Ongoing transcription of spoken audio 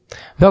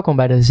Welkom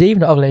bij de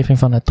 7e aflevering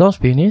van het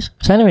Transfernieuws.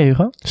 Zijn er weer,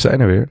 Hugo? Zijn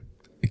er weer.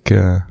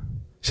 Ik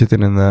zit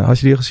in een... had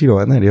je die al gezien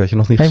al? Nee, die had je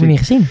nog niet gezien. Heb je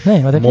niet gezien?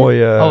 Nee, wat heb Mooi,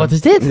 je? Wat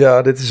is dit?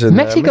 Ja, dit is een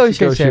Mexico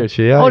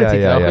shirtje. Ja, dat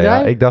ziet er wel goed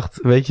uit. Ik dacht,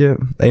 weet je,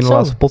 ene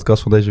laatste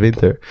podcast van deze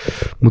winter.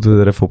 Moeten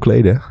we er even op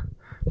kleden.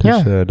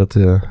 Dus dat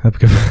heb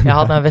ik even... Je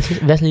had naar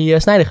Wesley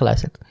Sneijder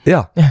geluisterd.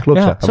 Ja, klopt.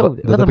 Ja. Zo,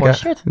 wat een mooi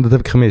shirt. Dat heb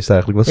ik gemist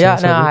eigenlijk.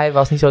 Hij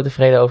was niet zo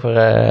tevreden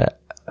over...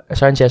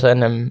 Sanchez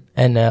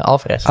en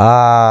Alvarez.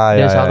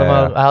 Dus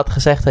hij had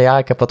gezegd,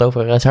 ik heb wat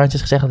over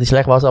Sanchez gezegd, dat hij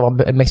slecht was,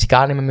 allemaal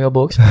Mexicaan in mijn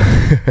mailbox.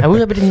 En hoe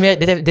heb je dit niet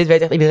meer? Dit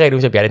weet echt iedereen,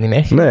 hoe heb jij dit niet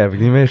meegekregen? Nee, heb ik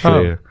niet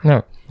meegekregen.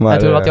 Maar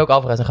toen had hij ook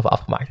Alvarez nog even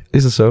afgemaakt.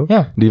 Is dat zo?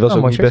 Ja. Die was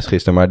ook niet best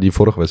gisteren, maar die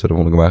vorige wedstrijd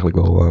vond ik hem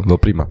eigenlijk wel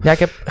prima. Ja, ik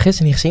heb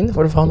gisteren niet gezien,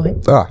 voor de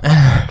verandering.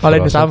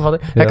 Alleen de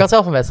samenvatting. Ja. Ik had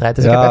zelf een wedstrijd,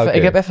 dus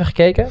ik heb even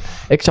gekeken.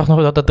 Ik zag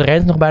nog dat de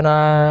Rens nog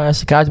bijna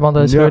zijn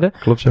kruisbanden scheurde.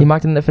 Klopt, ja. Die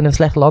maakte even een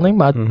slechte landing,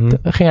 maar het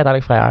ging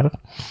uiteindelijk vrij aardig.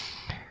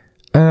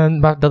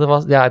 Maar dat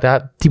was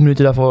 10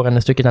 minuten daarvoor en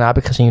een stukje daarna heb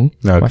ik gezien.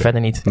 Maar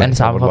verder niet. Nee, en de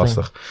samenvatting.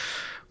 Lastig.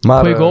 Maar,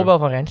 goeie goal wel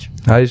van Rens.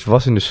 Hij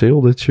was in de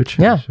sale, dit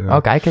shirtje. Ja,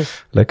 dus, kijk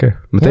eens. Lekker.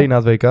 Meteen na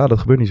het WK, dat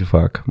gebeurt niet zo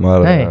vaak.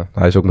 Maar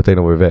hij is ook meteen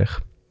alweer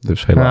weg.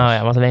 Dus helaas. Nou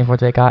ja, was alleen voor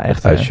het WK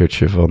echt... Het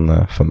shirtje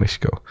van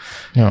Mexico.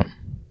 Ja.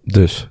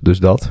 Dus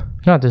dat.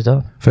 Ja, dus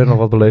dat. Verder nog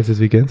wat beleefd dit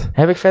weekend?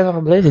 Heb ik verder nog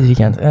wat beleefd dit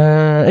weekend?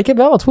 Ik heb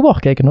wel wat voetbal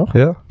gekeken nog.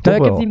 Ja, toch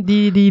ik heb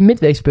die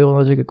midweekspeel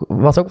natuurlijk,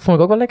 vond ik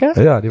ook wel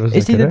lekker. Ja, die was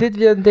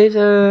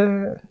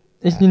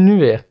Is die nu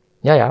weer?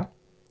 Ja.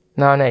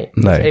 Nou nee,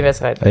 het is 1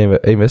 wedstrijd.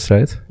 Eén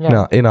wedstrijd? Ja.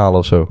 Nou, inhalen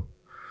of zo.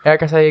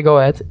 RKC Go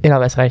Ahead,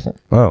 inhaalwedstrijdje.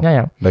 Oh,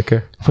 ja.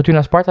 Lekker.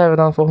 Fortuna Sparta hebben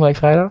we dan volgende week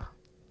vrijdag.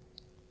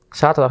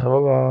 Zaterdag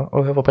hebben we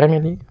ook heel veel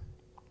Premier League.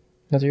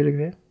 Natuurlijk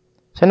weer.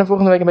 Zijn er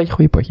volgende week een beetje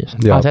goede potjes?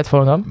 Ja. AZ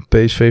Volendam.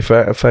 PSV,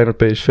 Feyenoord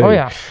PSV. Oh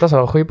ja, dat is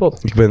wel een goede pot.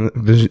 Ik ben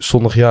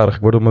zondagjarig,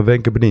 ik word op mijn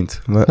wenken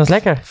bediend. Dat is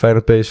lekker.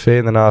 Feyenoord PSV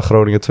en daarna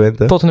Groningen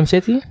Twente. Tottenham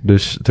City.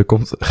 Dus er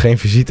komt geen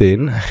visite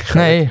in.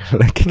 Nee.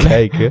 Lekker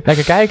kijken.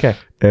 Lekker kijken.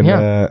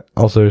 En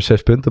als er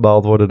 6 punten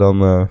behaald worden,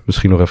 dan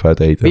misschien nog even uit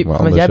eten. Maar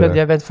anders,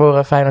 jij bent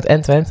voor Feyenoord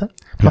en Twente.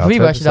 Maar voor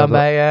wie was je dan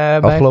bij...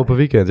 Afgelopen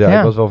weekend,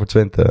 ik was wel voor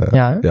Twente.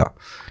 Ja.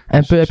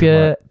 En heb je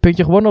een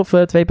puntje gewonnen of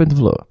 2 punten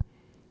verloren?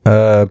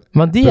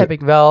 Want die heb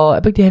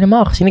ik die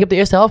helemaal gezien. Ik heb de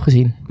eerste helft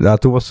gezien. Nou,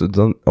 toen was het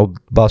dan op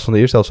basis van de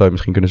eerste helft zou je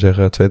misschien kunnen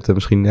zeggen Twente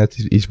misschien net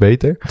iets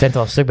beter. Twente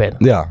was een stuk beter.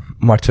 Ja,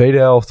 maar de tweede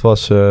helft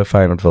was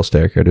Feyenoord wel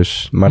sterker.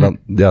 Dus, maar dan,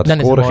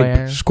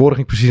 scoren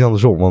ging precies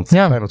andersom. Want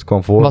Feyenoord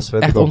kwam voor. Was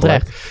Twente echt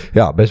onterecht.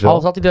 Ja, best wel.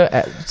 Ze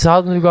hadden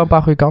natuurlijk wel een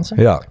paar goede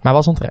kansen. Ja. Maar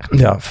was onterecht.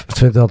 Ja,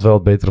 Twente had wel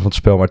het betere van het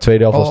spel. Maar de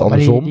tweede helft was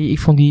andersom. Ik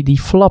vond die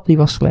flap, die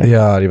was slecht.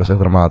 Ja, die was echt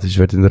dramatisch.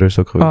 Werd in de rust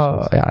ook gewisseld.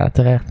 Oh, ja,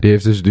 terecht. Die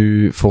heeft dus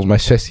nu volgens mij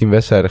 16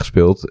 wedstrijden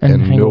gespeeld.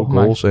 En 0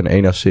 goals en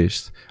 1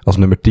 assist. Als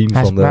nummer 10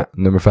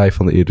 nummer 5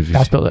 van de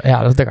Eredivisie.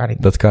 Dat kan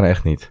niet. Dat kan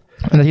echt niet.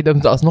 En dat je het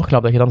ook alsnog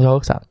knapt dat je dan zo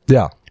hoog staat.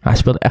 Ja. Maar hij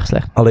speelde echt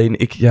slecht. Alleen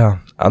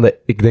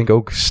ik denk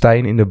ook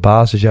Stijn in de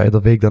basis,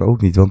 dat weet ik dan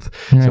ook niet. Want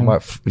zeg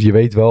maar, je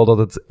weet wel dat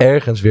het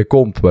ergens weer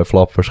komt bij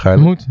Flap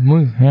waarschijnlijk.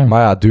 Moet, ja.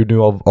 Maar het duurt nu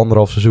al 1,5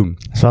 seizoen.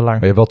 Dat is wel lang.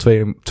 Maar je hebt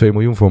wel 2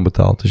 miljoen voor hem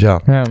betaald. Dus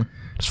ja, dat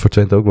is voor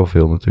Twente ook wel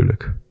veel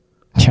natuurlijk.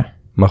 Tja.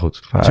 Maar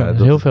goed, dat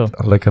is heel veel.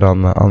 Lekker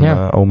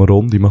aan Ome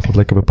Ron, die mag dat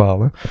lekker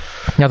bepalen.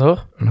 Ja,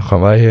 toch? En dan gaan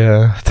wij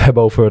het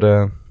hebben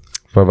over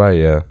waar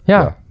wij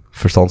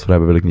verstand van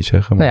hebben, wil ik niet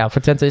zeggen. Maar... Nou ja,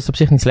 voor Twente is het op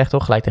zich niet slecht,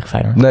 toch? Gelijk tegen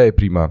Feyenoord. Nee,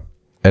 prima.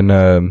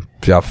 En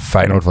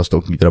Feyenoord was het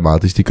ook niet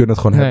dramatisch. Die kunnen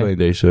het gewoon hebben in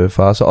deze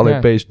fase. Alleen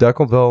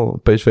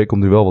PSV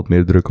komt nu wel wat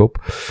meer druk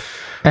op.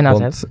 En AZ.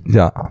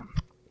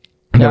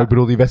 Want, ik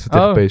bedoel die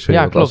wedstrijd tegen PSV. Ja,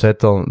 want klopt. AZ,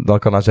 dan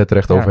kan AZ er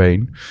echt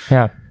overheen.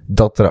 Ja.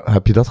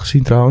 Heb je dat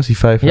gezien trouwens, die 5-5?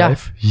 Ja.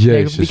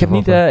 Jezus.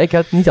 Ik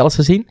heb niet alles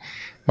gezien,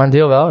 maar een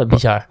deel wel.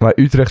 Bizar. Maar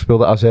Utrecht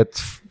speelde AZ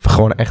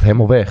gewoon echt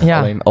helemaal weg. Ja.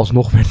 Alleen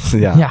alsnog werd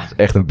het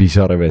echt een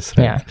bizarre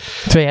wedstrijd.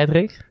 Ja. 2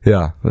 hat-tricks.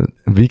 Ja.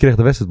 Wie kreeg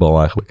de wedstrijdbal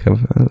eigenlijk?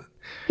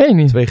 Weet ik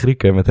niet. 2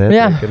 Grieken met de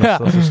hat-trick. Ja.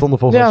 En ze stonden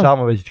volgens mij samen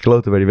een beetje te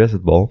kloten bij die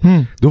wedstrijdbal.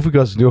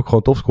 Doefikas is nu ook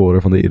gewoon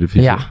topscorer van de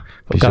Eredivisie. Ja.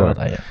 Kan dat,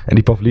 En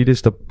die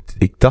Pavlidis,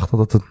 ik dacht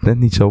dat het net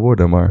niet zou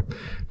worden, maar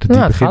die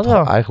begint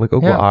eigenlijk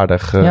ook wel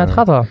aardig. Het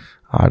gaat wel.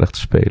 Aardig te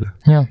spelen.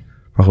 Ja.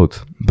 Maar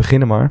goed,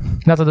 beginnen maar.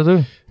 Laten we dat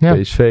doen. Ja.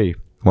 PSV.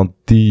 Want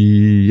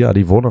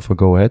die wonnen van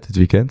Go Ahead dit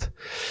weekend.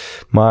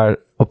 Maar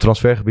op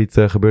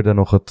transfergebied gebeurt daar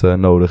nog het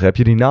nodige. Heb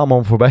je die namen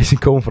al voorbij zien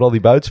komen? Vooral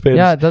die buitenspelers.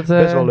 Ja,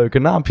 best wel leuke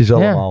naampjes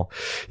allemaal.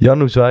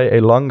 Januzaj,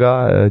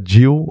 Elanga,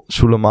 Gil,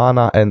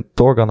 Sulemana en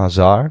Torgan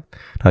Hazard.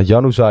 Nou,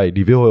 Januzaj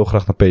die wil heel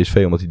graag naar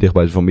PSV omdat hij dicht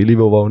bij zijn familie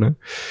wil wonen.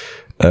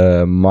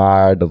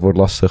 Maar dat wordt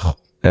lastig.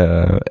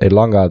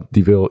 Elanga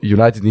die wil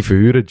United niet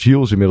verhuren.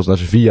 Gil is inmiddels naar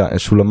Sevilla. En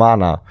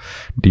Sulemana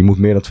die moet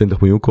meer dan 20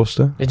 miljoen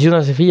kosten. Is Gil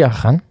naar Sevilla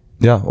gegaan?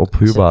 Ja, op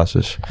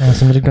huurbasis.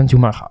 Ze moet ik dan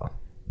Juma gaan.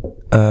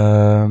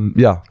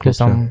 Ja, klopt, dus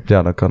dan...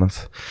 ja, dan kan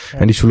het. Ja.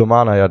 En die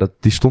Sulemana,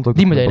 die stond ook...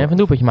 Die meteen even een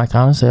doelpuntje maakt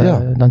trouwens,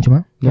 dan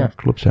Juma. Ja,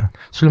 klopt, ja.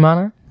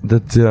 Sulemana?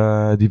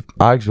 Die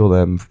Ajax wilde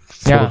hem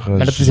maar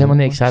dat is helemaal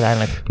niks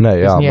uiteindelijk. Nee,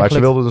 ja, maar ze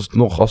wilden dus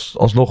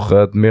alsnog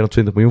meer dan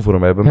 20 miljoen voor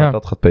hem hebben. Maar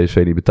dat gaat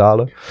PSV niet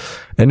betalen.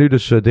 En nu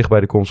dus dicht bij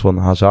de komst van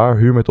Hazard.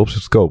 Huur met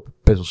opzet koop.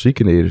 Best wel ziek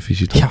in de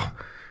Eredivisie, toch? Ja.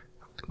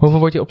 Hoeveel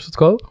wordt die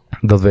opstotkoop?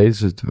 Dat weten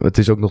ze. Het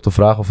is ook nog de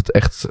vraag of het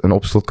echt een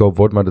opstotkoop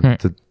wordt. Maar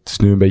het is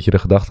nu een beetje de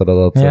gedachte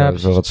dat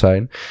zou wat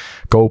zijn.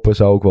 Kopen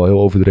zou ook wel heel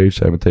overdreven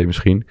zijn meteen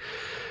misschien.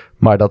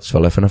 Maar dat is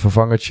wel even een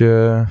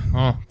vervangertje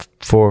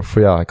voor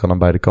ik kan aan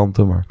beide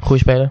kanten. Maar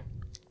goeie speler.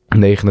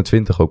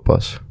 29 ook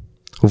pas.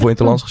 Hoeveel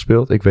interlands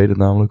gespeeld? Ik weet het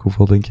namelijk.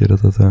 Hoeveel denk je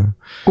dat?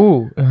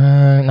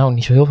 Nou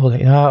niet zo heel veel.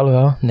 Ja,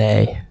 alhoewel.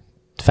 Nee,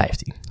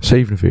 15.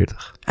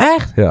 47.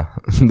 Echt? Ja.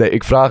 Nee,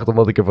 ik vraag het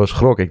omdat ik ervan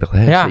schrok. Ik dacht,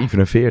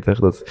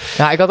 47?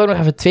 Ja, ik had ook nog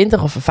even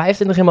 20 of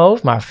 25 in mijn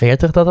hoofd. Maar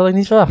 40, dat had ik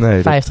niet verwacht.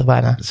 Nee, 50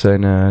 bijna. Dat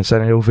zijn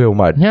er heel veel.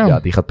 Maar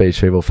die gaat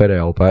PSV wel verder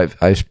helpen.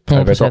 Hij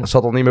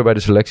zat al niet meer bij de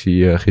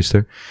selectie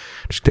gisteren.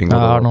 Dus ik denk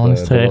dat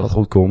het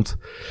goed komt.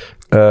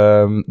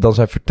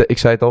 Dan ik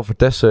zei het al,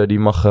 Vertessen die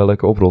mag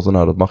lekker oprotten.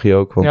 Nou, dat mag hij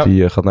ook, want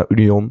die gaat naar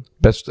Union.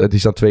 Die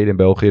staan tweede in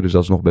België, dus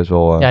dat is nog best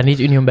wel... niet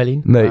Union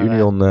Berlin. Nee,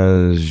 Union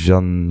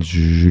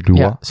Jean-Julois.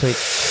 Ja,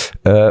 zoiets.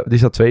 Die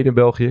staat tweede in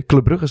België.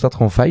 Club Brugge staat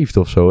gewoon vijfde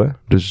of zo, hè?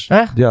 Dus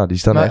ja, die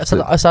staan echt...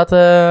 Staat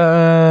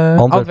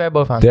Antwerpen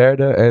bovenaan?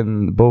 Derde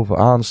en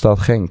bovenaan staat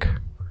Genk.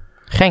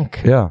 Genk?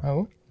 Ja.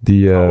 Oh.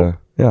 Die,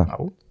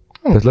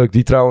 dat is leuk.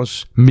 Die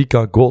trouwens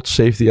Mika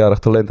Gods, 17-jarig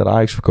talent aan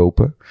Ajax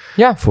verkopen.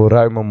 Ja. Voor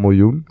ruim $1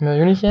 miljoen.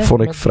 Miljoenetje?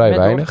 Vond ik vrij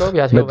weinig.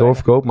 Doorverkoop? Met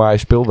doorverkoop, maar hij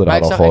speelde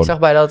daar al gewoon. Ik zag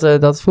bij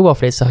dat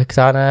voetbalflits zag ik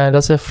staan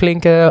dat ze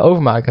flink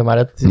overmaken. Maar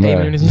dat is 1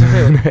 miljoen is niet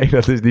zoveel. Nee,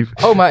 dat is niet...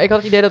 Oh, maar ik had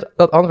het idee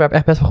dat Antwerpen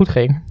echt best wel goed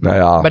ging. Nou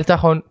ja. Maar die staan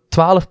gewoon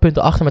 12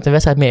 punten achter met een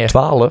wedstrijd meer.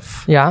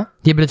 12? Ja,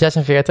 die hebben er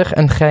 46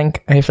 en Genk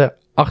heeft er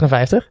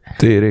 58.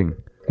 Tering.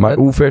 Maar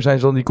hoe ver zijn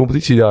ze dan die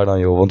competitie daar dan,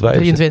 joh? Want wij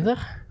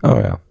 23. Oh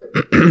ja.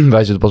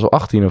 Wij zitten pas op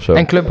 18 of zo.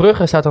 En Club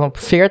Brugge staat dan op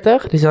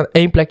 40. Die staan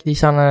 1 plekje. Die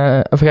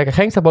staan...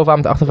 Genk staat bovenaan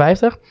met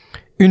 58.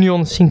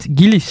 Union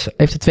Sint-Gilles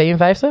heeft er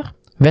 52.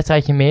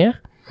 Wedstrijdje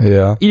meer.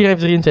 Ja. Iedereen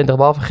heeft 23,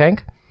 behalve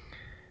Genk.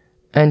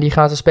 En die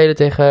gaan ze spelen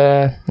tegen...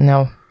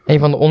 een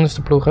van de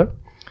onderste ploegen.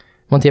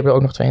 Want die hebben er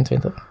ook nog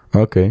 22.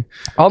 Oké.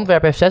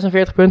 Antwerpen heeft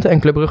 46 punten en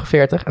Club Brugge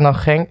 40. En dan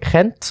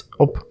Gent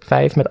op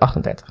 5 met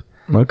 38.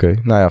 Oké.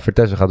 Nou ja,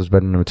 Vertessen gaat dus bij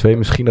de nummer 2.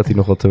 Misschien dat hij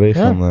nog wat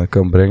teweeg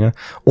kan brengen.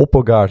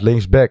 Oppegaard,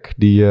 linksback.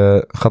 Die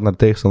gaat naar de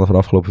tegenstander van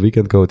afgelopen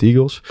weekend. Go Ahead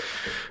Eagles.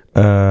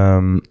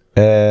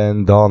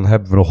 En dan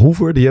hebben we nog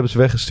Hoever. Die hebben ze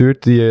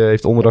weggestuurd. Die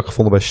heeft onderdak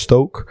gevonden bij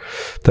Stoke.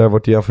 Daar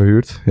wordt hij aan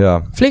verhuurd.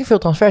 Ja. Flink veel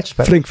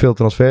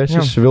transfertjes.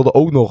 Ja. Ze wilden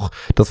ook nog,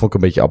 dat vond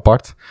ik een beetje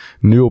apart,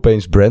 nu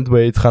opeens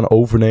Brandweight gaan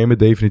overnemen.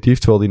 Definitief.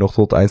 Terwijl die nog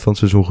tot het eind van het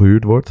seizoen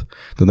gehuurd wordt.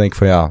 Dan denk ik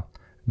van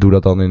doe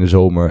dat dan in de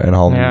zomer en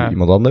haal nu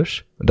iemand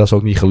anders. Dat is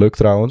ook niet gelukt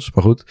trouwens,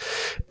 maar goed.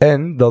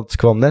 En dat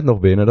kwam net nog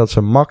binnen dat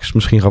ze Max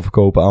misschien gaan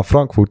verkopen aan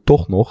Frankfurt,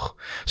 toch nog.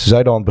 Ze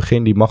zeiden al aan het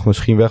begin, die mag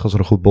misschien weg als er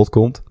een goed bod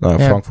komt. Nou,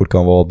 Frankfurt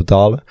kan wel wat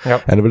betalen. Ja.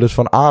 En dan willen ze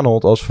Van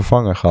Aanholt als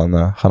vervanger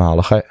gaan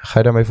halen. Ga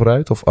je daarmee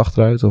vooruit of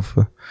achteruit? Of,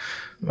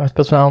 waar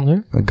speelt Van Aanholt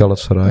nu?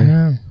 Galatasaray.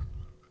 Ja.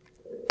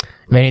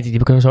 Ik weet niet, die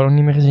heb ik zo nog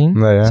niet meer gezien.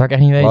 Nee, dat zou ik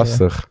echt niet weten.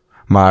 Lastig.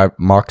 Maar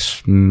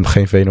Max,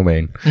 geen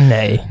fenomeen.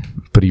 Nee.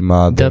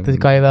 Prima. Dat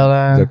kan je wel...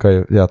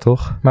 ja,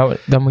 toch? Maar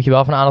dan moet je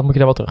wel van Aanholt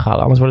wel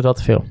terughalen. Anders wordt het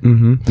wel te veel.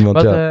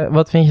 Mm-hmm,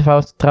 wat vind je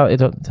van...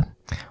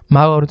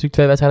 Mauro natuurlijk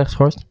 2 wedstrijden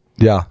geschorst.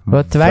 Ja,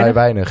 vrij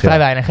weinig. Vrij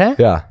weinig, hè?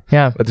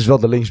 Ja. Het is wel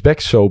de linksback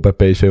zo bij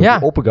PSV. Ja.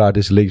 Oppegaard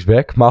is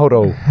linksback.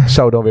 Mauro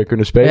zou dan weer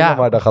kunnen spelen.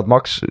 Maar dan gaat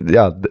Max...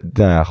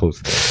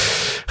 goed.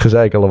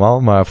 Gezeik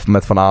allemaal. Maar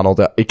met Van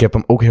Aanholt... ik heb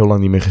hem ook heel lang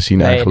niet meer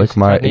gezien eigenlijk. Dus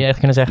maar ik niet echt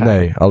kunnen zeggen.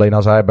 Nee, alleen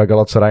als hij bij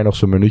Galatasaray nog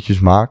zijn minuutjes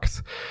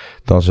maakt...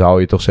 dan zou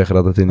je toch zeggen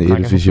dat het in de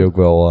Eredivisie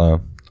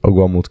ook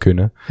wel moet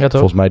kunnen. Ja,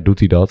 volgens mij doet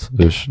hij dat.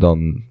 Dus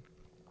dan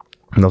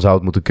zou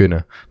het moeten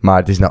kunnen. Maar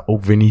het is nou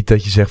ook weer niet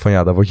dat je zegt van...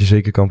 daar word je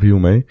zeker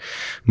kampioen mee.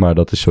 Maar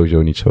dat is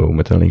sowieso niet zo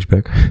met een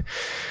linksback.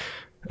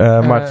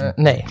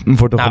 Nee.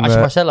 Wordt nog als je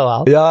Marcelo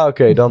haalt. Ja,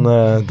 oké,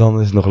 dan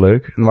is het nog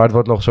leuk. Maar het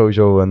wordt nog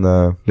sowieso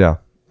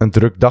een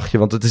druk dagje.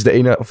 Want het is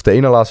de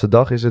ene laatste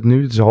dag is het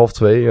nu. Het is 1:30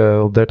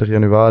 op 30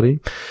 januari.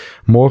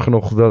 Morgen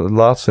nog de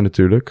laatste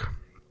natuurlijk.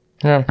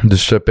 Ja.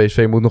 Dus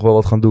PSV moet nog wel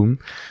wat gaan doen.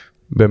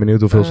 Ik ben benieuwd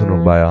hoeveel ze er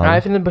nog bij halen. Hij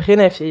heeft in het begin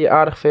heeft hij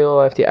aardig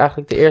veel... Heeft hij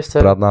eigenlijk de eerste...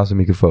 Praat naast de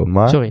microfoon,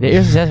 maar... Sorry, de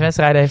eerste 6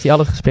 wedstrijden heeft hij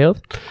alles gespeeld.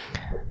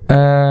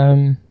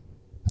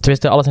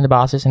 Tenminste, alles in de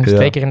basis. En dus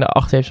 2 keer in de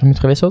 8 heeft hij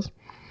minuten gewisseld.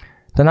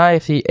 Daarna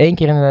heeft hij 1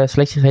 keer in de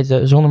selectie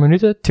gezeten zonder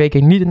minuten. 2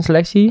 keer niet in de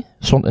selectie.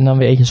 En dan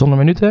weer eentje zonder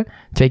minuten.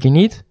 2 keer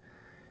niet.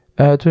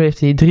 Toen heeft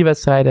hij 2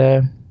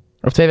 wedstrijden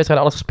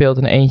alles gespeeld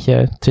en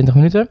eentje 20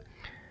 minuten.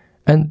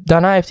 En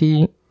daarna heeft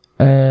hij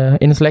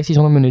in de selectie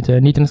zonder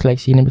minuten, niet in de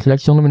selectie, in de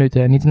selectie zonder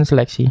minuten, niet in de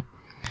selectie.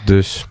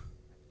 Dus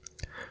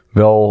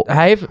wel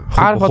hij heeft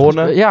aardig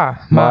begonnen, wat ja,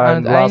 maar aan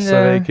het de laatste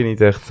weken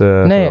niet echt.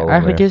 Nee,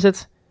 eigenlijk is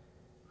het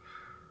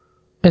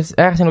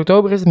ergens in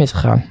oktober is het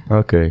misgegaan.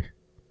 Oké.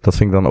 Dat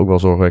vind ik dan ook wel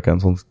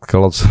zorgwekkend, want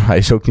Galatasaray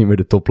is ook niet meer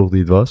de topploeg die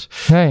het was.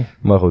 Nee.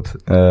 Maar goed,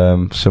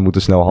 ze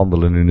moeten snel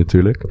handelen nu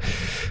natuurlijk.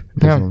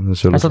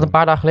 Dus hij zat een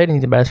paar dagen geleden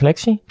niet bij de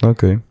selectie.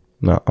 Oké,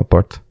 nou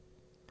apart.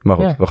 Maar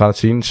goed, we gaan het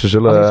zien. Ze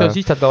zullen... Als ik zo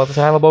zie, staat wel, ze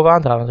zijn wel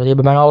bovenaan trouwens. Die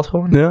hebben bijna alles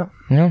gewonnen.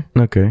 Ja?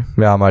 Oké.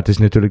 Ja, maar het is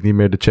natuurlijk niet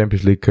meer de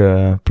Champions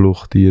League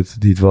ploeg die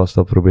het was.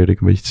 Dat probeerde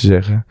ik een beetje te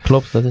zeggen.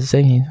 Klopt, dat is het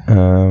zeker niet.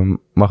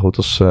 Maar goed,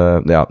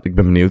 ik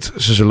ben benieuwd.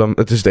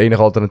 Het is het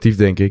enige alternatief,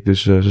 denk ik.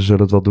 Dus ze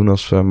zullen het wel doen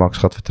als Max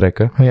gaat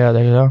vertrekken. Ja,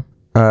 denk ik wel.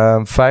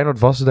 Feyenoord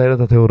was de hele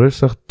tijd heel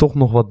rustig. Toch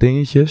nog wat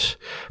dingetjes.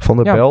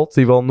 Van der Belt,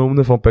 die we al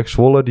noemden, van PEC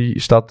Zwolle. Die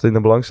staat in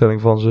de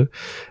belangstelling van ze.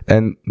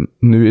 En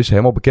nu is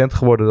helemaal bekend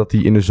geworden dat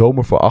hij in de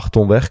zomer voor 8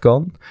 ton weg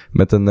kan.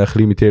 Met een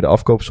gelimiteerde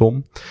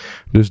afkoopsom.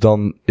 Dus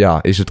dan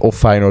is het of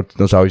Feyenoord,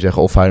 dan zou je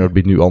zeggen of Feyenoord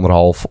biedt nu 1,5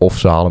 of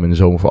ze halen hem in de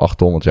zomer voor 8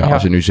 ton. Want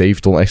als je nu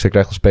 7 ton extra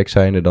krijgt als PEC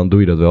zijnde, dan doe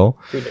je dat wel.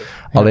 Ja.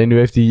 Alleen nu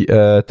heeft hij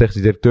tegen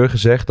de directeur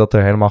gezegd dat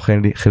er helemaal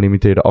geen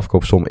gelimiteerde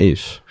afkoopsom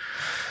is.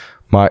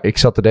 Maar ik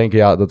zat te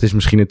denken, dat is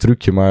misschien een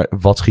trucje, maar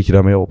wat schiet je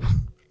daarmee op?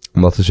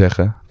 Om dat te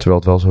zeggen, terwijl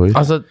het wel zo is.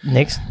 Als het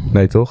niks.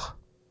 Nee, toch?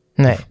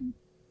 Nee.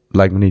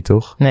 Lijkt me niet,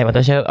 toch? Nee, want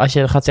als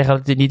je gaat zeggen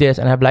dat het niet is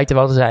en hij blijkt er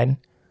wel te zijn,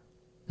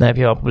 dan heb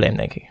je wel een probleem,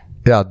 denk ik.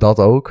 Ja, dat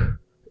ook.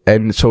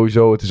 En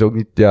sowieso, het is ook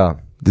niet,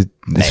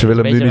 ze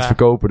willen hem nu niet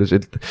verkopen, dus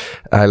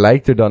hij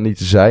lijkt er dan niet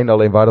te zijn.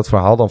 Alleen waar dat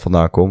verhaal dan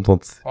vandaan komt,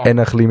 want en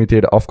een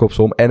gelimiteerde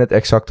afkoopsom en het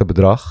exacte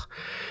bedrag,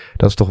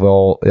 dat is toch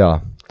wel,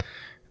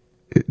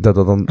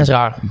 dat is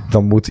raar.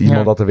 Dan moet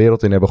iemand dat de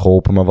wereld in hebben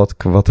geholpen. Maar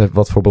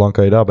wat voor belang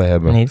kan je daarbij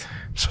hebben? Niet.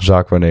 Zo'n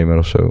zaakwaarnemer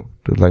of zo.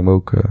 Dat lijkt me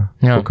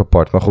ook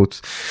apart. Maar goed,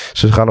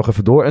 ze gaan nog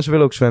even door. En ze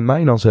willen ook Sven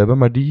Meijnans hebben.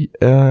 Maar die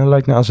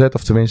lijkt naar AZ.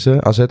 Of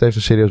tenminste, AZ heeft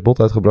een serieus bod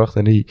uitgebracht.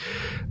 En die...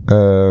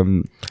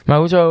 Maar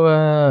hoezo...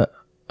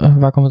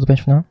 waar komt het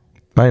opeens vandaan?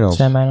 Meijnans.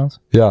 Sven Meijnans.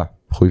 Ja,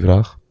 goede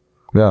vraag.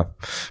 Ja.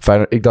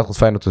 Feyenoord, ik dacht dat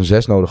Feyenoord een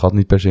 6 nodig had.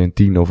 Niet per se een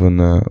 10 of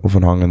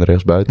een hangende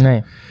rechtsbuiten.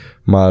 Nee.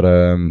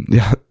 Maar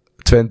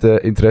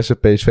Twente, interesse,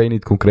 PSV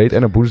niet concreet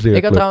en een Bundesliga.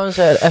 Ik had trouwens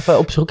even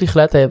op Zoekie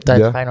gelet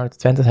tijdens Feyenoord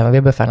Twente. Zijn we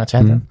weer bij Feyenoord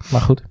Twente.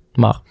 Maar goed,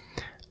 mag.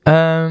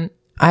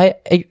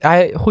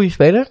 Hij goede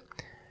speler.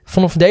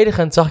 Vond hem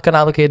verdedigend. Zag ik een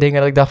aantal keer dingen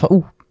dat ik dacht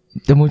van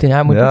hij moet niet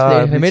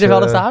verdedigend in de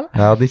middenvelden staan.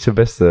 Hij had niet zijn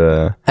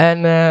beste...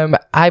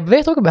 Maar hij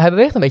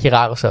beweegt een beetje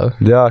raar of zo.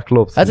 Ja,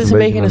 klopt. Het is een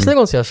beetje een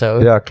slingeltje of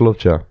zo. Ja,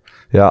 klopt, ja.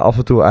 Ja, af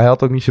en toe. Hij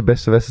had ook niet zijn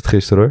beste wedstrijd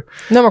gisteren, hoor.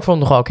 Nee, maar ik vond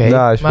het nog wel oké.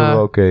 Ja, hij speelde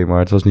wel oké, maar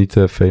het was niet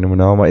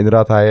fenomenaal. Maar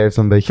inderdaad, hij heeft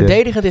een beetje...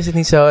 Verdedigend is het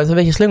niet zo. Het is een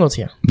beetje een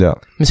slingeltje. Ja.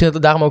 Misschien dat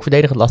het daarom ook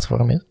verdedigend lastig voor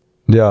hem is.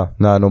 Ja,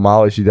 nou,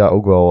 normaal is hij daar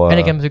ook wel... En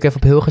ik heb natuurlijk even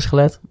op Hilgers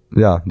gelet.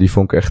 Ja, die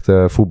vond ik echt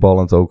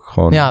voetballend ook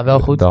gewoon... Ja, wel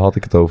goed. Daar had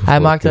ik het over. Hij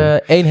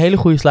maakte 1 hele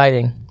goede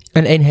sliding.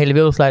 En 1 hele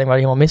wilde sliding waar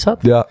hij helemaal mis had.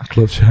 Ja,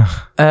 klopt, ja.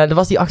 Er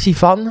was die actie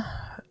van...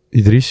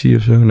 Idrissi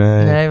of zo?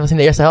 Nee, het was in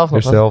de eerste helft nog.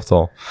 Eerste helft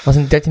al. Was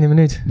in de 13e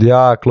minuut.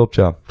 Ja, klopt,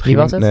 ja. Wie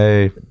was het?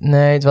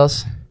 Nee, het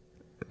was...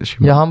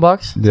 Johan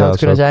Baks. Zou het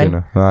kunnen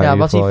zijn. Nou,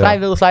 was hij vrij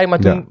wilde sliding, maar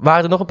toen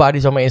waren er nog een paar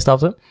die zomaar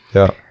instapten.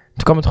 Ja.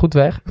 Toen kwam het goed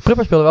weg.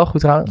 Prupper speelde wel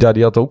goed trouwens. Ja,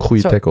 die had ook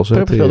goede tackles.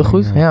 Prupper speelde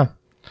goed, ja.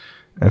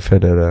 En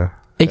verder...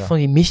 ik vond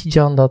die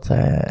Missidjan dat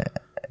hij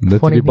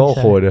die bal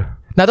gooide.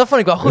 Nou, dat vond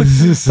ik wel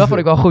goed. Dat vond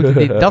ik wel goed.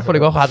 Dat vond ik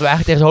wel goed. Hadden we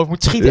eigenlijk tegen zijn hoofd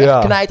moeten schieten.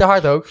 Echt knijten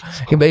hard ook.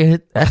 Ik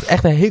ben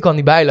echt een hekel aan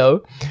die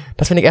Bijlo.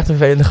 Dat vind ik echt een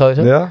vervelende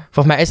gozer. Ja?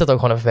 Volgens mij is dat ook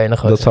gewoon een vervelende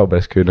gozer. Dat zou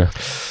best kunnen.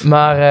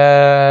 Maar,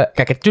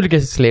 kijk, natuurlijk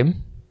is het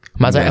slim.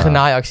 Maar het is echt een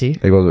naaiactie.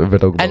 Ik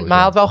werd ook boos, maar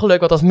hij had wel geluk,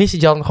 want als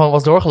Missidjan gewoon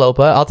was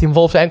doorgelopen, had hij hem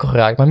vol op zijn enkel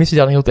geraakt. Maar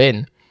Missidjan hield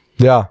in.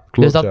 Ja,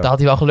 klopt. Dus daar had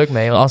hij wel geluk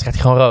mee, want anders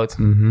krijgt hij gewoon rood.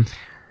 Mm-hmm.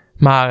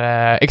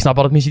 Maar ik snap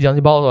wel dat Missidjan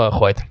die bal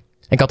gooit.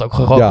 Ik had ook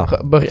gewoon... Ja.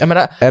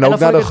 En ook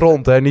naar de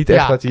grond, hè. Niet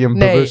echt dat hij hem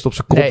bewust op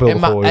zijn kop wil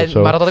gooien of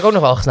zo. Maar dat had ik ook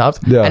nog wel gesnapt.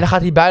 Ja. En dan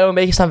gaat hij Bijlo een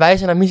beetje staan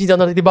wijzen en dan missie dan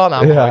dat hij die bal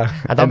aanpakt. Ja.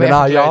 En dan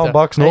daarna Jan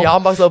Baks nog. En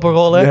Jan Baks lopen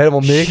rollen. Helemaal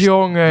niks.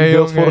 Jongen, die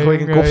deelt vorige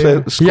week een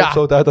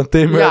kopstoot uit aan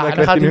Timmer. Ja, en dan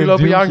krijgt hij nu een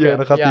duwtje en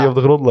dan gaat hij op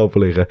de grond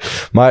lopen liggen.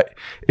 Maar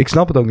ik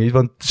snap het ook niet,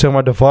 want zeg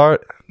maar de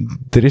VAR...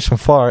 Er is een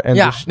VAR en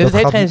dus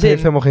dat heeft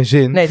helemaal geen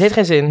zin. Nee, het heeft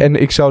geen zin. En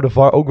ik zou de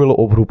VAR ook willen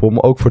oproepen om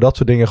ook voor dat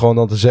soort dingen gewoon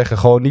dan te zeggen.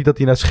 Gewoon niet dat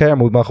hij naar het scherm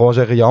moet, maar gewoon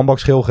zeggen Jan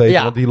Baks geel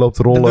geven, want die loopt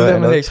te rollen. Dat doet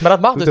helemaal niks. Maar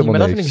dat mag dus niet, maar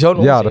dat vind ik zo'n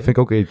onzin. Ja, dat vind ik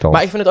ook irritant.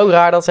 Maar ik vind het ook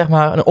raar dat zeg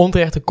maar een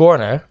onterechte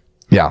corner,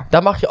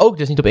 daar mag je ook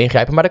dus niet op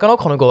ingrijpen, maar er kan ook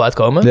gewoon een goal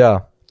uitkomen.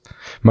 Ja.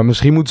 Maar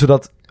misschien moeten ze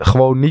dat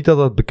gewoon niet dat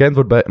het bekend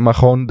wordt, maar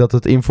gewoon dat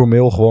het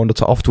informeel gewoon, dat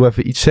ze af en toe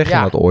even iets zeggen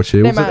in dat oortje.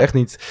 Je hoeft het echt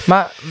niet.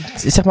 Maar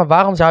zeg maar,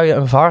 waarom zou je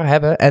een VAR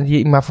hebben en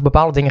die maar voor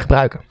bepaalde dingen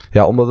gebruiken?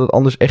 Ja, omdat het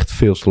anders echt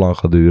veel te lang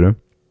gaat duren.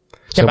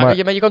 Ja, maar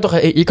je kan toch,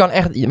 je kan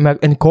echt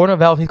een corner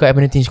wel of niet kan je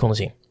binnen 10 seconden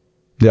zien.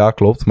 Ja,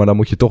 klopt. Maar dan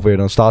moet je toch weer,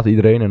 dan staat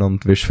iedereen en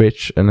dan weer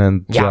switch en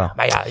dan. Ja,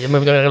 maar ja,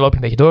 dan loop je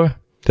een beetje door.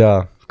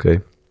 Ja,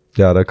 oké.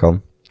 Ja, dat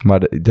kan.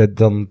 Maar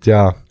dan,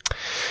 ja.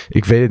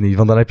 Ik weet het niet,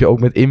 want dan heb je ook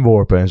met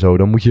inworpen en zo.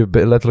 Dan moet je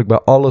letterlijk bij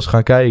alles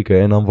gaan kijken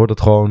en dan wordt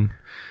het gewoon...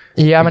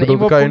 Ja, maar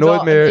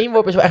een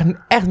inworp is wel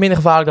echt minder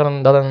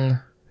gevaarlijk dan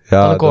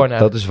een corner.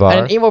 Dat is waar. En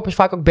een inworp is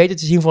vaak ook beter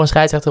te zien voor een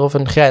scheidsrechter of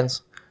een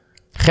grens.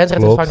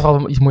 Grensrechter is vaak nog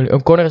wel iets moeilijker.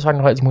 Een corner is vaak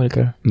nog wel iets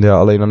moeilijker. Ja,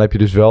 alleen dan heb je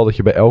dus wel dat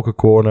je bij elke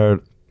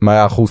corner... Maar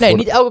ja, goed. Nee,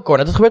 niet elke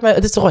corner. Dat gebeurt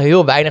het is toch wel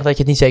heel weinig dat je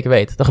het niet zeker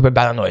weet. Dat gebeurt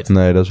bijna nooit.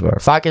 Nee, dat is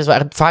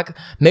waar.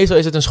 Meestal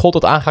is het een schot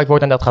dat aangeraakt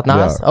wordt en dat gaat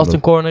naast als het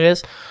een corner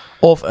is.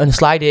 Of een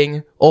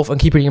sliding, of een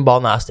keeper die een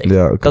bal naast steekt.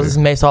 Ja, okay. Dat is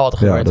meestal wat er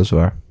gebeurt. Ja, dat is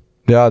waar.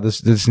 Ja, dus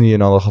dit is niet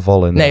in alle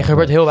gevallen. Nee,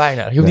 gebeurt heel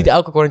weinig. Je hoeft niet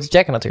elke corner te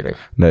checken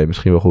natuurlijk. Nee,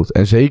 misschien wel goed.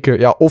 En zeker,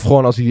 ja, of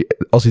gewoon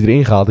als hij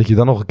erin gaat, dat je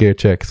dan nog een keer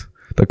checkt.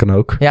 Dat kan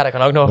ook. Ja, dat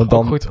kan ook nog. Want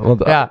dan, goed.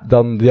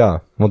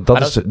 Want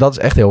dat is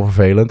echt heel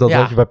vervelend. Dat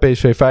had je bij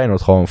PSV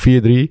Feyenoord gewoon 4-3.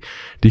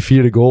 Die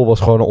vierde goal was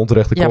gewoon een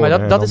onterechte corner. Ja,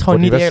 maar dat is gewoon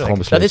niet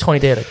eerlijk. Dat is gewoon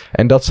niet eerlijk.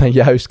 En dat zijn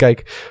juist,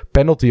 kijk,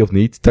 penalty of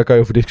niet, daar kan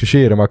je over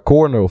discussiëren. Maar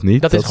corner of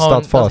niet, dat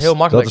staat vast. Dat is heel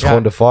makkelijk. Dat is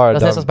gewoon de VAR.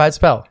 Dat is net als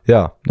buitenspel.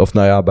 Ja, of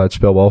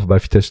buitenspel behalve bij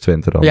Vitesse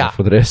Twente dan. Ja.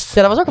 Voor de rest.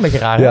 Ja, dat was ook een beetje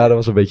raar. Ja, dat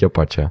was een beetje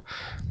apart, ja.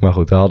 Maar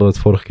goed, daar hadden we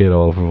het vorige keer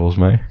al over, volgens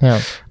mij. Ja.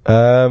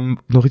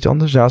 Nog iets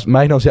anders? Ja,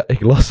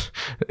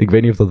 ik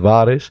weet niet of dat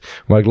waar is,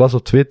 maar ik las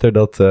op Twitter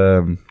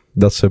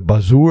dat ze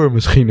Bazoer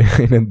misschien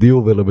in een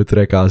deal willen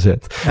betrekken AZ.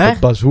 Dat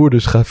Bazoer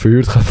dus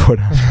verhuurd gaat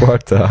worden aan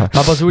Sparta.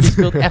 Maar Bazoer die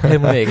speelt echt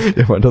helemaal niks.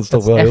 Ja, maar dat is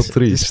toch wel heel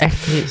triest. Dat is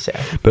echt triest, ja.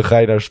 Dan ga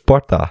je naar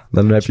Sparta.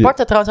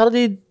 Sparta trouwens, hadden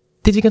die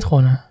dit weekend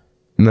gewonnen?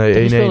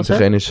 Nee, 1-1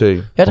 tegen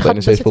NEC. Ja,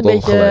 dat zit een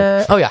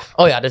beetje...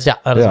 Oh ja, dus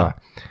dat is waar.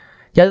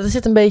 Ja, dat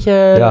zit een beetje...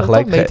 Ja,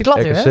 gelijk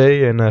tegen RKC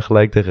en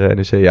gelijk tegen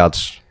NEC. Ja, het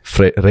is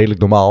redelijk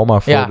normaal,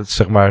 maar voor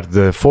zeg maar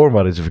de vorm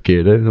waarin ze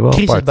verkeerden.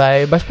 Crisis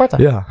bij Sparta.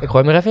 Ja. Ik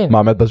gooi hem er even in.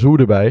 Maar met Bazoer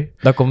erbij.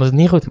 Dan komt het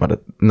niet goed. Maar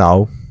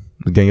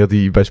ik denk dat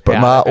hij bij Sparta...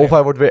 Ja, maar of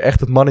hij wordt weer echt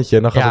het mannetje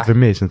en dan gaat het weer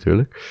mis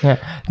natuurlijk. Ja.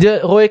 De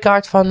rode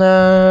kaart van...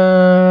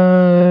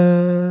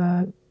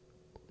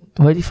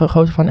 hoe heet die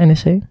gozer van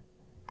NEC?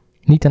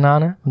 Niet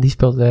Tanane, want die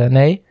speelde...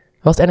 nee.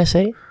 Was het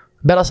NEC?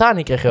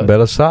 Bellassani kreeg je.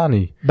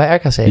 Bellassani. Bij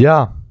RKC.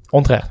 Ja.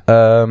 Onterecht.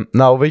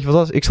 Weet je wat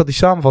was? Ik zat die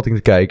samenvatting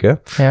te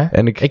kijken. Ja.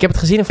 En ik heb het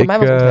gezien en voor mij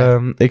was het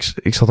onterecht.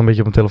 Ik zat een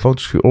beetje op mijn telefoon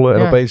te scrollen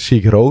en opeens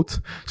zie ik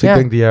rood. Dus ik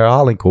denk die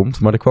herhaling komt,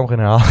 maar er kwam geen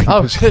herhaling.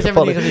 Oh, dus heb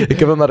je niet gezien. Ik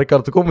heb hem naar de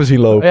catacomben zien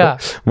lopen. Ja.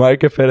 Maar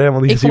ik heb verder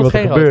helemaal niet gezien wat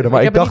er gebeurde.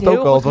 Maar ik dacht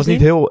ook al, het was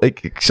niet heel...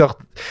 Ik zag,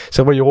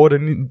 zeg maar, je hoorde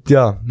niet...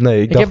 Ja,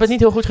 nee. Ik heb het niet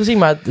heel goed gezien,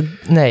 maar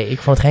nee, ik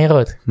vond het geen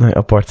rood. Nee,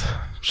 apart.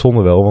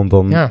 Zonde wel, want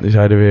dan is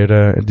hij er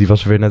weer... die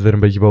was er weer net weer een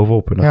beetje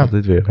bovenop. En dan gaat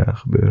dit weer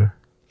gebeuren.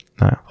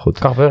 Nou ja, goed.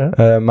 Kan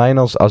gebeuren. Mijn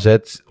als AZ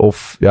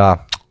of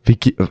ga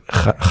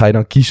je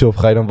dan kiezen of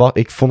ga je dan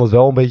wachten? Ik vond het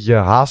wel een beetje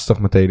haastig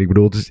meteen. Ik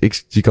bedoel,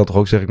 je kan toch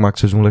ook zeggen, ik maak het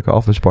seizoen lekker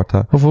af bij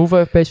Sparta.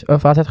 Hoeveel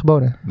heeft AZ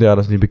geboden? Ja,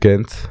 dat is niet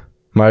bekend.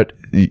 Maar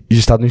je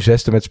staat nu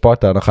 6e met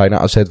Sparta. Dan ga je naar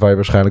AZ waar je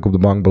waarschijnlijk op de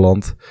bank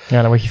belandt.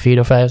 Ja, dan word je 4e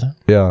of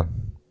 5e. Ja.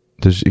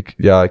 Dus ik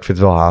vind het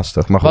wel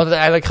haastig. Maar want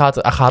uiteindelijk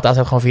gaat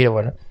AZ gewoon 4e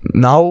worden.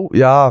 Nou,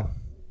 ja...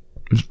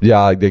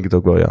 Ja, ik denk het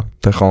ook wel, ja.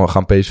 Dan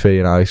gaan PSV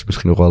en Ajax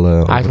misschien nog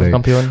wel Ajax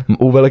kampioen.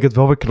 Hoewel ik het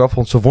wel weer knap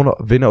vond. Ze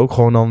winnen ook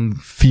gewoon dan 4-1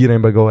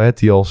 bij Go Ahead,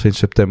 die al sinds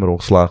september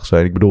ongeslagen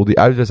zijn. Ik bedoel, die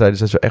uitwedstrijden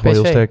zijn ze echt wel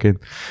heel sterk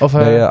in. Of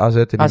AZ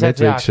in die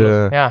Matrix.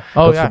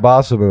 Dat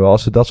verbaasde me wel.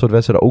 Als ze dat soort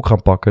wedstrijden ook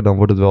gaan pakken, dan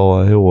wordt het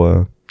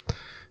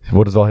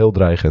wel heel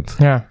dreigend.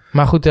 Ja,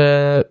 maar goed,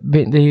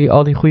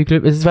 al die goede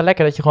clubs. Het is wel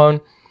lekker dat je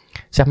gewoon,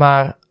 zeg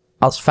maar,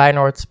 als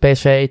Feyenoord,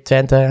 PSV,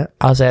 Twente,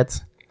 AZ...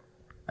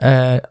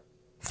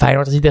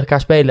 Feyenoord, als die tegen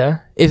elkaar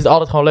spelen, is het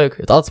altijd gewoon leuk.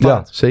 Het altijd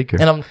spannend. Ja, zeker.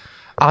 En dan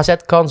AZ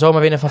kan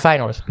zomaar winnen van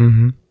Feyenoord.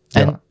 Mm-hmm.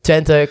 En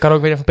Twente kan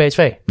ook winnen van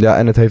PSV. Ja,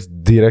 en het heeft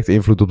direct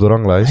invloed op de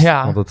ranglijst.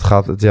 Ja. Want het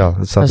staat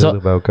heel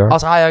dicht bij elkaar.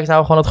 Als Ajax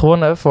nou gewoon had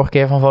gewonnen, vorige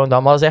keer van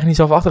Volendam, hadden ze echt niet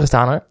zoveel achter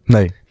gestaan, hè?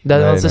 Nee.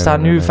 Want ze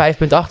staan nu 5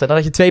 punten achter. Dan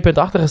had je 2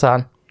 punten achter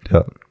gestaan.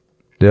 Ja.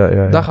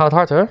 Ja. Dan gaat het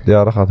hard, hoor.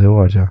 Ja, dat gaat heel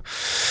hard, ja.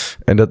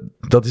 En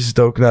dat is het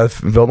ook. Nou,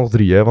 wel nog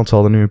 3, hè? Want ze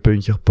hadden nu een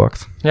puntje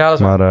gepakt. Ja, dat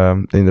is maar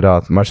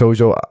inderdaad. Maar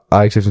sowieso,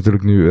 Ajax heeft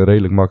natuurlijk nu een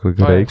redelijk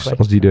makkelijke reeks.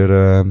 Als die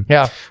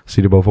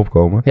er bovenop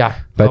komen. Ja,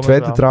 bij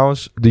Twente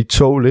trouwens, die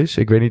Tsolis.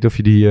 Ik weet niet of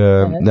je die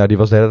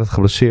was de hele tijd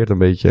geblesseerd een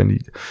beetje. En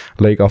die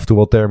leek af en toe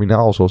wel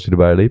terminaal zoals hij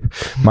erbij liep.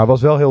 Maar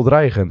was wel heel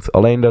dreigend.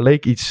 Alleen er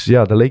leek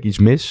iets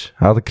mis.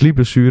 Hij had een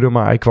knieblessure,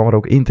 maar hij kwam er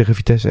ook in tegen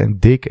Vitesse en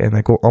dik. En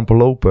hij kon amper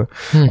lopen.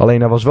 Alleen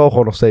hij was wel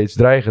gewoon nog steeds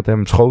dreigend.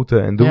 Hem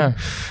schoten en doen. Ja.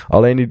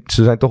 Alleen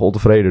ze zijn toch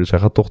ontevreden. Dus hij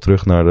gaat toch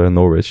terug naar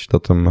Norwich.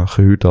 Dat hem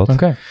gehuurd had.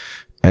 Okay.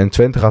 En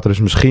Twente gaat er dus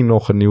misschien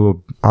nog een nieuwe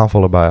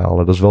aanvaller bij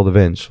halen. Dat is wel de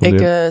wens. Ik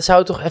zou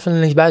het toch even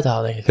linksbuiten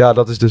halen, denk ik. Ja,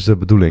 dat is dus de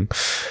bedoeling.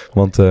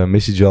 Want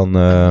Missy-Jan,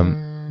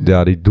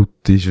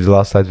 die is de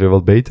laatste tijd weer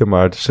wat beter.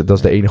 Maar dat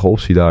is de enige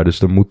optie daar.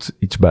 Dus er moet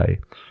iets bij.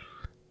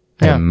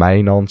 Ja. En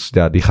Mijnans,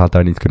 die gaat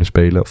daar niet kunnen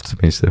spelen. Of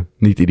tenminste,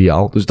 niet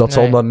ideaal. Dus dat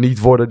zal dan niet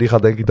worden. Die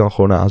gaat denk ik dan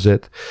gewoon naar AZ.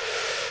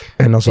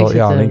 En dan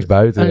zal,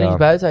 linksbuiten.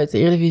 Linksbuiten uit de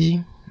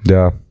Eredivisie.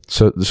 Ja,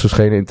 ze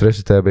schenen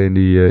interesse te hebben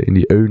in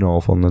die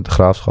Eunal van het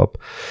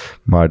Graafschap.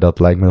 Maar dat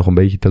lijkt me nog een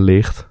beetje te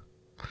licht.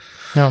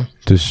 Ja.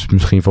 Dus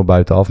misschien van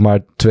buitenaf. Maar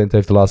Twente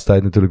heeft de laatste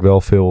tijd natuurlijk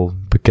wel veel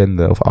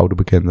bekende of oude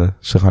bekenden.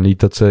 Ze gaan niet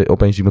dat ze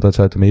opeens iemand uit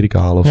Zuid-Amerika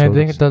halen of zo. Ik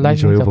denk dat lijkt niet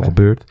zo heel veel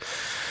gebeurd.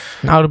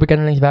 Een oude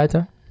bekende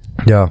linksbuiten?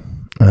 Ja.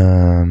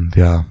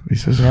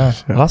 Is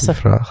dat lastig.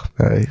 Vraag.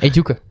 Nee.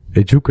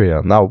 Ejuke,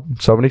 ja. Nou,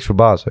 het zou me niks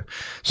verbazen. Waar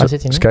zit hij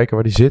nu? Eens kijken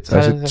waar hij zit.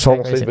 Hij zal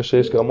nog steeds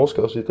bij CSKA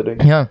Moskou zitten,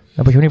 denk ik. Ja, daar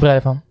ben je ook niet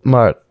blij van.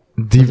 Maar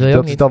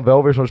dat is dan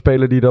wel weer zo'n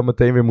speler die dan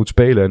meteen weer moet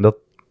spelen. En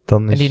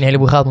dan die een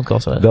heleboel geld moet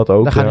kosten. Dat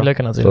ook, dat gaat niet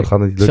lukken natuurlijk. Dat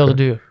gaat niet lukken. Veel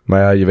te duur.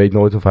 Maar ja, je weet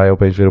nooit of hij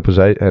opeens weer op een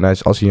zij... En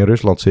als hij in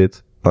Rusland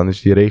zit, dan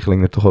is die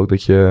regeling er toch ook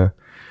dat je...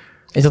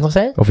 Is dat nog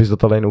steeds? Of is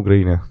dat alleen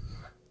Oekraïne?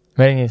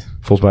 Weet ik niet.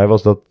 Volgens mij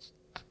was dat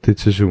dit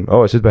seizoen. Oh,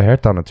 hij zit bij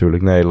Hertha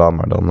natuurlijk. Nee, laat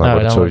maar. Dan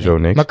wordt het sowieso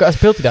niks. Maar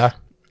speelt hij daar?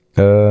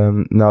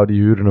 Nou,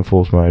 die huren hem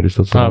volgens mij. Dus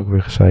dat is dan ook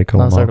weer gezeik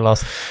allemaal. Dat is ook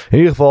lastig. In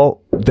ieder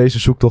geval, deze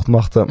zoektocht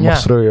mag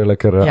Streuer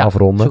lekker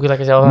afronden. Zoek het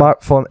lekker zelf. Maar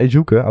van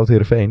Ejuke,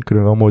 Oud-Heerenveen,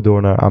 kunnen we wel mooi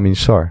door naar Amin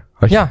Sarr.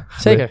 Ja,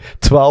 zeker.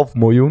 12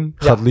 miljoen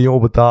gaat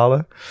Lyon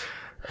betalen.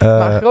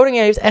 Maar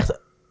Groningen heeft echt,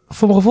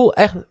 voor mijn gevoel,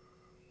 echt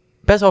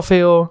best wel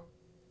veel...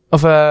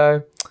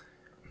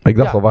 Ik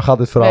dacht al, waar gaat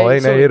dit verhaal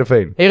heen? Nee,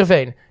 Heerenveen.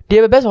 Heerenveen. Die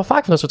hebben best wel vaak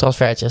van dat soort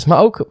transfertjes. Maar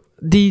ook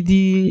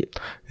die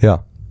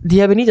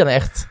hebben niet dan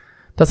echt...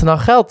 Dat ze nou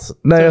geld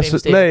nee,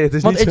 het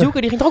is want niet Ejuke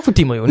die ging toch ook voor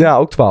 10 miljoen? Ja,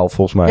 ook 12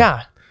 volgens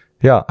mij.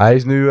 Ja, hij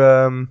is nu...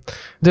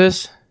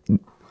 Dus...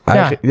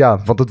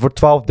 want het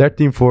wordt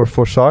 12-13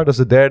 voor Sarr. Dat is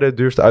de derde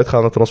duurste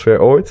uitgaande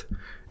transfer ooit.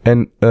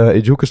 En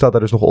Ejuke staat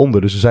daar dus nog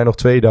onder. Dus er zijn nog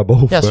 2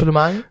 daarboven. Ja,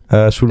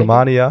 Souleymane.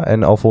 Souleymania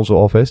en Alfonso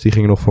Alves. Die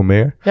gingen nog voor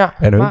meer. Ja,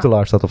 en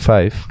Huntelaar staat op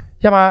 5.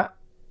 Ja, maar...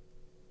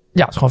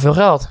 Ja, het is gewoon veel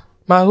geld.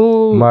 Maar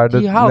hoe...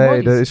 die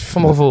halen dat is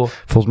van mijn gevoel.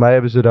 Volgens mij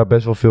hebben ze daar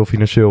best wel veel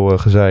financieel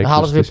gezeik. Dan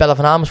halen ze weer Pelle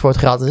van Amersfoort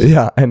gratis.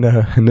 Ja,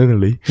 en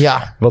Nunnally.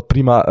 Ja. Wat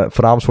prima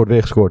van Amersfoort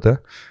weer gescoord, hè?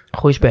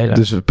 Goeie speler.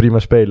 Dus prima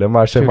spelen.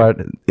 Maar zeg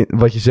maar,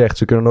 wat je zegt,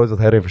 ze kunnen nooit wat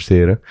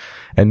herinvesteren.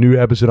 En nu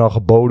hebben ze dan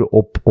geboden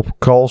op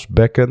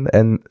Karlsbekken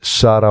en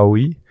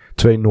Sarawi.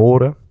 2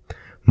 Noren.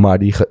 Maar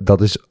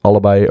dat is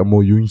allebei een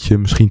miljoentje,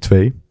 misschien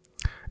 2.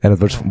 En het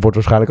wordt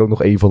waarschijnlijk ook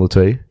nog 1 van de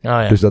 2. Oh,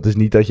 ja. Dus dat is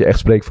niet dat je echt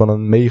spreekt van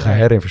een mega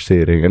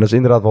herinvestering. En dat is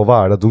inderdaad wel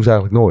waar. Dat doen ze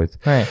eigenlijk nooit.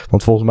 Nee.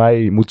 Want volgens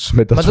mij moeten ze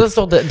met dat... Maar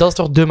dat is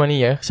toch de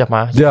manier, zeg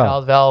maar. Je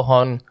haalt wel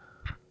gewoon...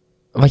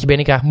 Wat je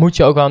binnenkrijgt, moet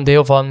je ook wel een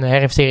deel van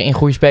herinvesteren in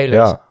goede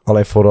spelers. Ja,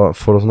 alleen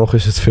vooralsnog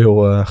is het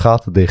veel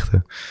gaten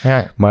dichten.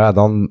 Ja. Maar ja,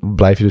 dan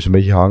blijf je dus een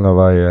beetje hangen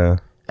waar je...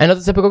 En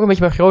dat heb ik ook een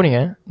beetje bij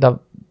Groningen. Dat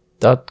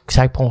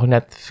zei ik per ongeluk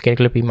net, verkeerde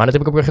clubje. Maar dat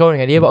heb ik ook bij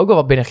Groningen. Die hebben ook wel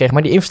wat binnengekregen,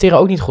 maar die investeren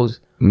ook niet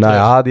goed. Nou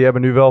ja, die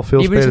hebben nu wel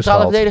veel spelers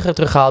gehaald. Die hebben de centrale verdediger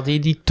teruggehaald,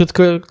 die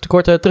te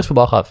korte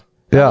terugspelbal gaf.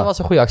 Ja, dat was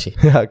een goede actie.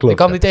 Ja, klopt. Ik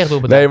kan hem niet tegen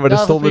doen. Nee, maar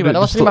dat was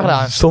prima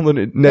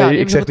gedaan.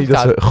 Ik zeg niet dat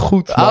ze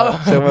goed, maar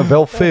zeg maar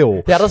wel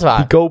veel. Ja, dat is waar.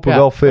 Die kopen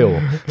wel veel.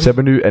 Ze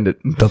hebben nu, en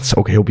dat is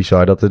ook heel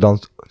bizar, dat er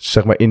dan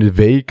zeg maar in de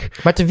week...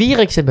 Maar Te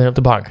Wierik zit op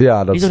de bank.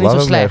 Ja, dat is niet zo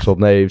slecht. Op.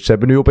 Nee, ze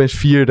hebben nu opeens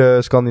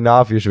 4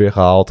 Scandinaviërs weer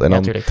gehaald. En ja,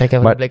 natuurlijk. Trek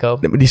even de blik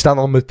op. Die staan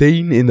al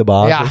meteen in de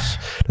basis.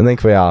 Ja. Dan denk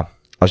ik van ja...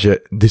 Als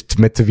je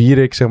met Te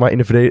Wierik, zeg maar, in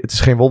de verdediging... Het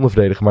is geen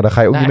wonderverdediger, maar dan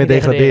ga je ook niet meer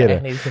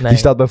degraderen. Niet, nee. Die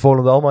staat bij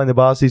Volendam in de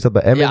basis. Die staat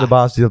bij Emmen in de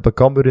basis. Die staat bij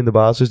Cambuur in de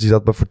basis. Die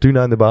staat bij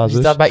Fortuna in de basis.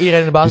 Die staat bij iedereen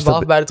in de basis,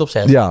 behalve bij de top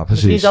 6. Ja, precies.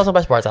 Misschien zelfs al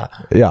bij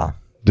Sparta. Ja,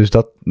 dus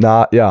dat...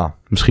 Nou, ja,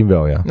 misschien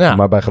wel, ja.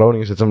 Maar bij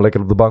Groningen zit hem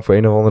lekker op de bank voor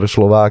een of andere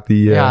Slovaak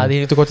die...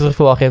 die te korte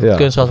terugvoetbal geeft op het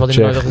kunstgras, wat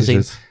hij nooit had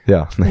gezien.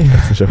 Ja, nee,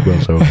 dat is ook wel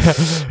zo.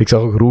 Ik zag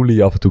ook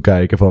Roelie af en toe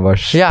kijken van waar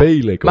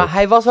speel ik op. Maar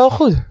hij was wel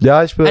goed. Ja,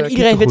 hij speelde. En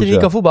iedereen vindt dat hij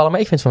niet kan voetballen, maar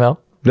ik vind van wel.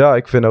 Ja,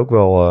 ik vind ook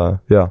wel,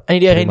 En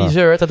iedereen die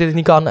zeurt dat hij het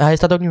niet kan, hij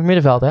staat ook niet op het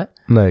middenveld,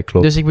 hè? Nee,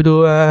 klopt. Dus ik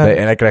bedoel... Nee,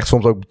 en hij krijgt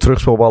soms ook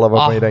terugspelballen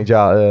waarvan je denkt,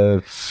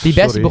 die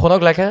Best die begon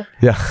ook lekker.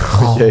 Ja,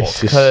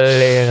 jezus.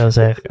 Geleren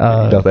zeg.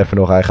 Ik dacht even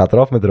nog, hij gaat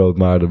eraf met rood,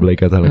 maar er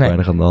bleek uiteindelijk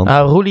weinig aan de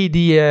hand. Roelie,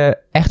 die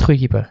echt goede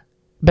keeper.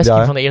 Beste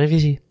keeper van de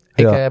Eredivisie.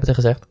 Ik heb het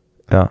gezegd.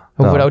 Ja.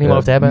 Hoeven we daar ook niet meer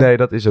over te hebben. Nee,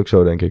 dat is ook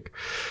zo, denk ik.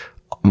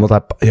 Want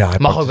hij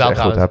mag ook wel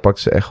trouwens. Goed. Hij pakt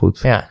ze echt goed.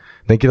 Ja.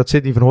 Denk je dat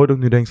Sidney van Hooijdonk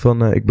nu denkt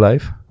van ik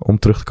blijf om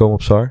terug te komen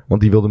op Sarr?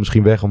 Want die wilde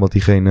misschien weg omdat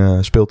hij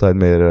geen speeltijd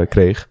meer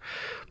kreeg.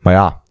 Maar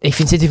ja. Ik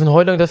vind Sidney van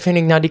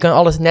Hooijdonk, die kan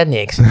alles net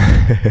niks.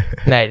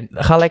 Nee,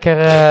 ga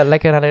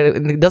lekker naar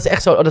de... Dat is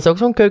echt zo, dat is ook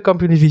zo'n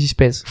keukenkampioen-divisie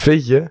spits.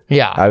 Vind je?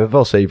 Ja. Hij heeft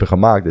wel 7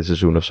 gemaakt dit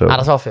seizoen of zo. Dat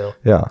is wel veel.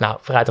 Ja. Nou,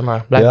 vooruit dan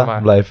maar. Blijf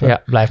maar. Blijven.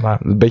 Ja, blijf maar.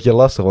 Een beetje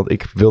lastig, want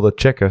ik wilde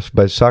checken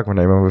bij de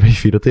zaakwaarnemer, maar weet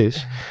je wie dat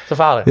is? Zijn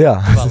vader.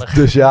 Ja,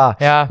 dus ja,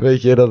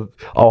 weet je,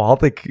 al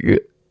had ik...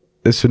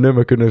 zijn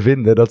nummer kunnen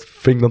vinden, dat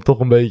vind ik dan toch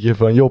een beetje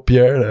van, joh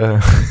Pierre.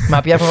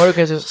 Maar Pierre van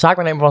Hooijdonk is dus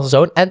zaakwaarnemer van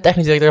zijn zoon en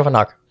technisch directeur van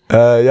NAC.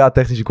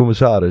 Technische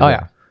commissaris. Oh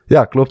ja.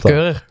 Ja, klopt dan.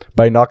 Keurig.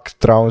 Bij NAC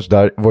trouwens,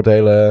 daar wordt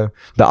de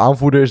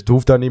aanvoerder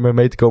hoeft daar niet meer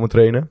mee te komen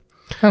trainen.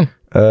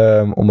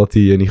 Omdat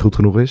hij niet goed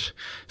genoeg is.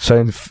 Er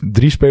zijn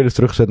 3 spelers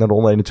teruggezet naar de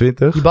onder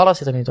 21. Hiballa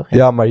zit er nu toch?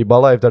 Ja, maar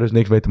Hiballa heeft daar dus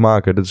niks mee te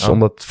maken. Dat is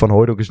omdat Van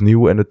Hooijdonk is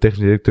nieuw en de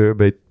technische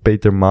directeur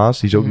Peter Maas,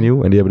 die is ook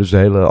nieuw. En die hebben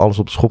dus alles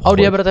op de schop gegooid.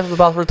 Die hebben dat even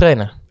bepaald voor de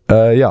trainer?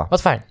 Ja.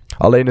 Wat fijn.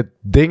 Alleen het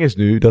ding is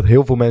nu dat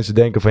heel veel mensen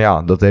denken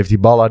van dat heeft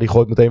Hiballa, die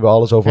gooit meteen weer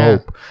alles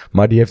overhoop.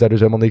 Maar die heeft daar dus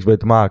helemaal niks mee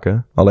te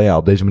maken. Alleen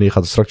op deze manier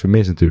gaat het straks weer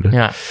mis natuurlijk.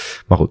 Ja.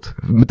 Maar goed,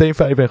 meteen 5-1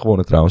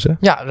 gewonnen trouwens hè?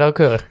 Ja, wel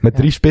keurig. Met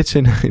 3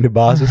 spitsen in de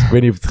basis. Ik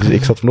weet niet of het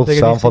ik zat vanochtend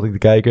de samenvatting te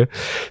kijken.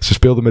 Ze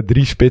speelden met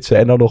 3 spitsen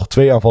en dan nog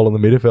 2 aanvallende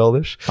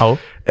middenvelders. Oh.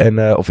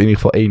 En, of in ieder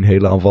geval 1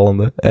 hele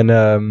aanvallende.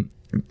 En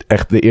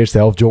echt de eerste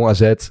helft Jong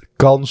AZ,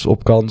 kans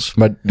op kans,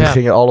 maar die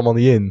gingen allemaal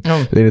niet in. Oh.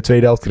 In de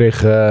tweede helft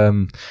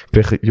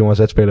kreeg Jong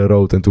AZ-speler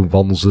rood en toen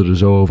wandelden ze er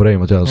zo overheen,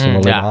 want er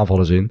stonden alleen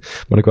aanvallers in.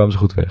 Maar dan kwamen ze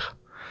goed weg.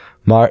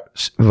 Maar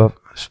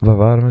waar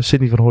waren we?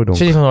 Sidney van Hooijdonk.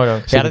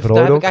 Daar heb ik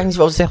eigenlijk niet zo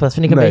over te zeggen. Dat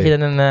vind ik een beetje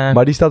een...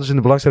 Maar die staat dus in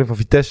de belangstelling van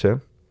Vitesse.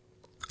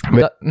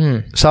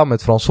 Samen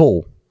met Frans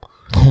Sol.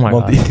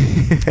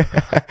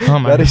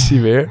 Want daar is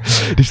hij weer.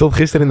 Die stond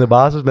gisteren in de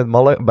basis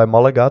bij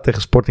Malaga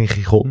tegen Sporting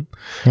Gijon.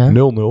 Ja?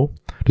 0-0.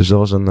 Dus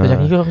dat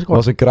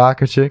was een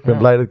krakertje. Ik ben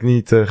blij dat ik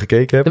niet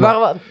gekeken heb. Er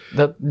waren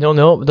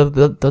wel,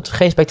 dat is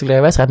geen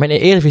spectaculaire wedstrijd. Maar in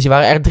de Eredivisie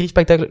waren er 3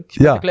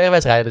 spectaculaire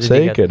wedstrijden.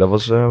 Zeker, dat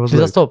was dus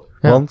dat is top.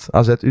 Ja. Want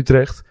AZ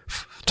Utrecht,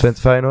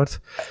 Twente Feyenoord.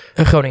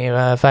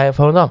 Groningen,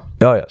 Volendam.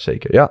 Ja,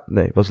 zeker. Ja,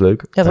 nee, was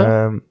leuk.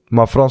 Ja,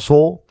 maar Frans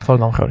Sol,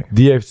 Volendam, Groningen.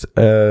 Die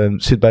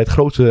zit bij het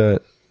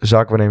grootste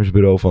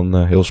zaakwaarnemersbureau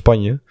van heel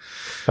Spanje.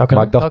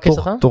 Maar ik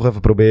dacht toch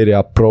even proberen.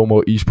 Ja,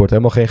 Promo e-sport.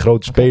 Helemaal geen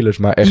grote spelers,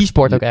 maar echt...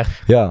 E-sport ook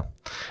echt? Ja.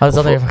 Wat is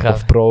dat even graag?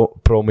 Of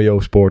Promeo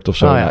Sport of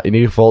zo. Oh, ja. Ja, in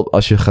ieder geval,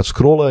 als je gaat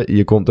scrollen,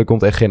 er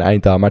komt echt geen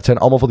eind aan. Maar het zijn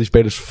allemaal van die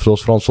spelers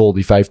zoals Frans Sol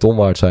die 5 ton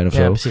waard zijn of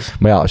zo. Precies.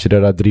 Maar ja, als je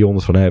daar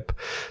 300 van hebt,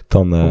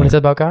 dan... Hoe is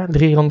dat bij elkaar?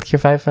 300 keer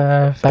 5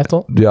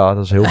 ton? Ja,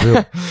 dat is heel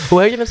veel.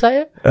 Hoe heet je dat, zei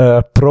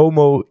je?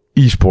 Promo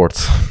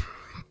e-sport.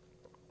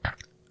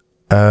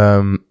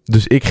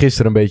 Dus ik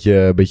gisteren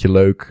een beetje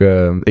leuk.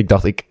 Ik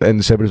dacht,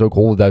 en ze hebben dus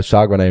ook 100.000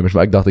 zaakwaarnemers.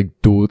 Maar ik dacht,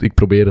 ik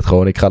probeer het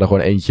gewoon. Ik ga er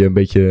gewoon eentje een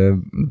beetje...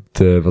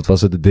 wat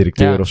was het? De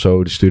directeur of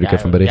zo. Dus stuur ik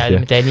even een berichtje. Ja,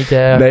 meteen niet...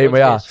 nee, maar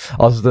ja.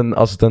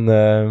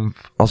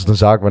 Als het een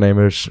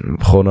zaakwaarnemers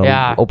gewoon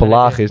op een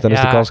laag is... dan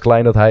is de kans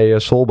klein dat hij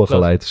Sol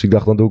begeleidt. Dus ik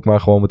dacht, dan doe ik maar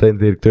gewoon meteen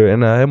de directeur.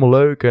 En helemaal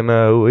leuk.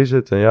 En hoe is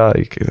het? En ja,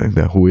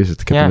 hoe is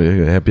het? Heb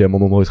je helemaal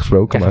nog nooit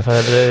gesproken. Maar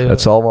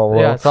het zal wel.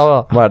 Ja, het zal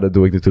wel. Maar dat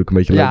doe ik natuurlijk een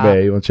beetje leuk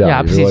mee. Want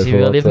ja, precies. Je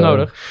wil dit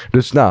nodig.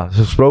 Dus nou,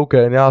 ze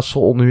gesproken en ja,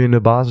 Sol nu in de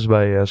basis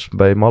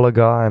bij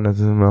Malaga en het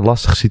is een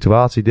lastige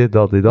situatie, dit,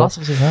 dat.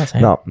 Lastige situatie,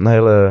 nou,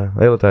 een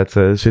hele tijd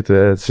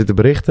zitten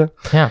berichten.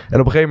 Ja. En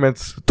op een gegeven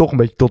moment toch een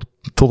beetje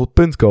tot het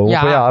punt komen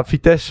van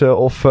Vitesse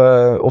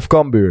of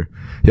Cambuur.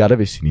 Ja, dat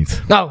wist hij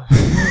niet. Nou.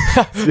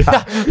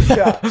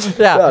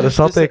 Ja, daar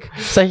zat ik.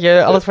 Zat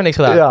je alles voor niks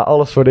gedaan? Ja,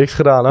 alles voor niks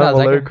gedaan.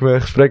 Helemaal leuk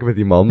gesprek met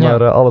die man,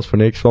 maar alles voor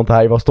niks, want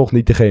hij was toch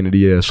niet degene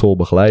die Sol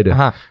begeleidde.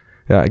 Aha.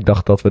 Ja, ik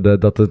dacht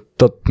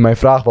dat mijn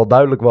vraag wel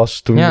duidelijk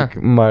was toen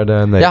maar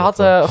nee. Jij had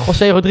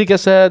José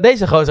Rodriguez,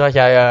 deze gozer had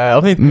jij,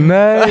 of niet?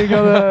 Nee, ik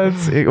had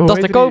het. Dat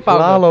is de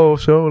co-founder. Lalo of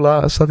zo,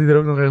 staat hij er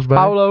ook nog ergens bij?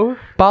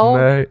 Paul?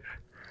 Nee.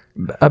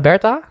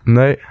 Bertha?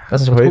 Nee. Dat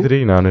is een weet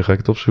er nou, nu ga ik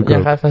het opzoeken.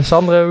 Ja, ga even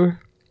Sandro.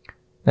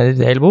 Nee, dit is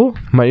een heleboel.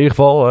 Maar in ieder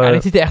geval...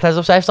 dit ziet er echt uit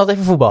alsof zij staat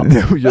even voetbal.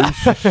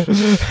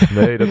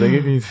 Nee, dat denk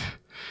ik niet.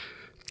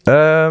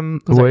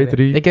 Hoe heet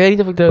die? Ik weet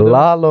niet of ik de...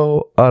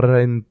 Lalo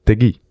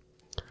Arentegui.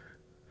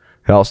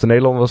 Ja, als de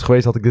Nederlander was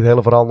geweest, had ik dit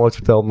hele verhaal nooit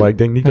verteld. Maar ik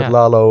denk niet dat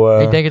Lalo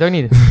ik denk het ook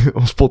niet.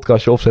 ons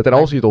podcastje opzet. En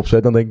als hij het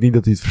opzet, dan denk ik niet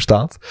dat hij het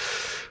verstaat.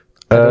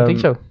 Dat denk ik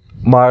zo.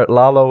 Maar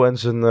Lalo en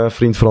zijn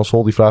vriend Frans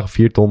Sol, die vragen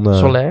 4 ton...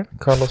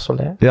 Carlos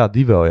Soler. Ja,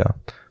 die wel, ja.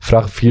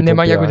 Vragen 4 ton.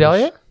 Nemanja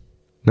Goudelje?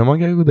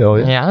 Nemanja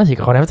Goudelje? Ja, dan zie ik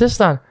er gewoon even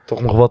tussen staan.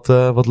 Toch nog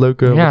wat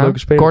leuke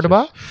spelers.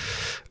 Cordoba?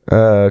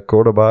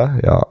 Cordoba,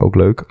 ja, ook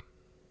leuk.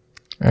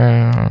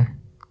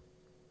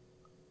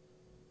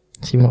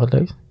 Zien we nog wat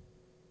leuks?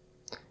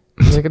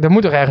 Er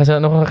moet toch ergens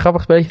nog een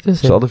grappig spelletje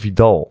tussen. Ze hadden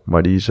Vidal,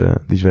 maar die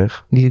is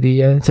weg. Ze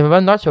hebben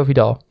wel Nacho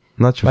Vidal.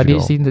 Maar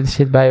Vidal. Die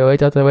zit bij, hoe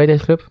heet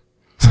deze club?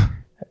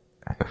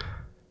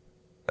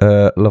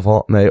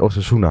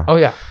 Osasuna. Oh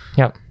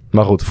ja.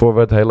 Maar goed, voor we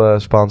het hele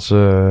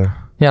Spaanse...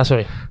 Ja,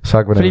 sorry.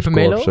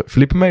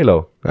 Felipe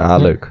Melo. Ja,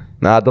 leuk.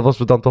 Nou, dat was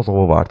het dan toch nog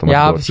wel waard.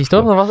 Ja, precies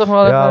toch? Dat was toch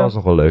wel dat was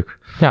nog wel leuk.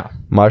 Ja.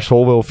 Maar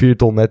Sol wil 4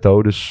 ton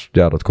netto, dus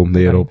ja, dat komt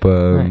neer op,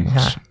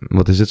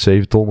 wat is het,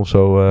 7 ton of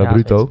zo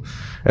bruto.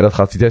 En dat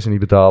gaat Vitesse niet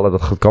betalen,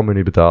 dat gaat Cambuur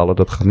niet betalen,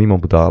 dat gaat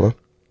niemand betalen.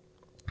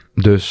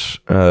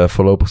 Dus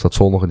voorlopig staat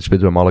Sol nog in de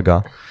spits bij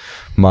Malaga.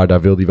 Maar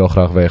daar wil hij wel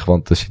graag weg,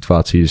 want de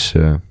situatie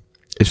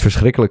is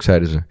verschrikkelijk,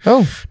 zeiden ze.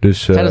 Oh,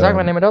 dus, zijn de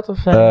zaakwaarnemer dat?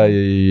 Of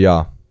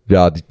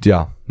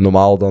Ja,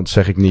 normaal dan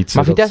zeg ik niet.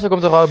 Maar Vitesse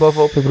komt er wel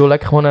bovenop. Ik bedoel,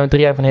 lekker gewoon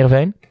 3 jaar van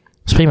Heerenveen. Dat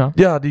is prima.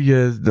 Ja,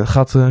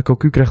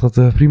 Cocu krijgt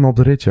dat prima op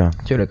de rit, ja.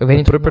 Tuurlijk. Ik weet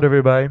niet Prupper er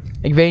weer bij.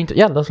 Ik weet,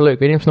 ja, dat is leuk. Ik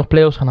weet niet of ze nog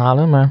play-offs gaan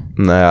halen, maar...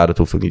 Nou ja, dat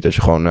hoeft ook niet. Als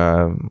je gewoon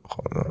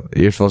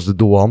eerst was de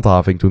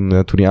doelhandhaving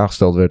toen hij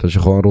aangesteld werd. Als je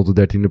gewoon rond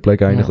de 13e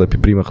plek eindigt, heb je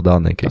prima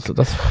gedaan, denk ik.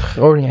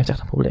 Groningen heeft echt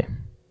een probleem.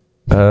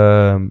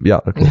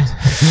 Ja, dat klopt.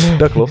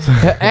 Dat klopt.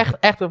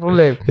 Echt een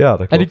probleem. Ja, dat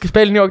klopt. En die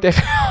spelen nu ook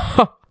tegen...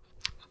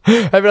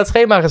 Heb je dat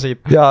schema gezien?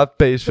 Ja,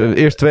 PSV.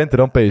 Eerst Twente,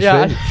 dan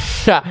PSV.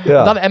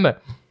 Ja. Dan Emmen.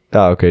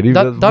 Ja, oké.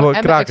 Dat wordt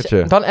een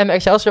krakertje. Dan Emmen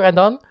Excelsior en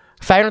dan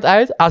Feyenoord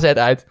uit, AZ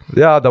uit.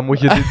 Ja, dan moet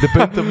je de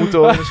punten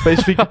moeten in een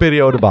specifieke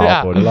periode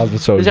behaald worden. Laten we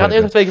het zo dus zeggen. Je gaat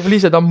eerst nog 2 keer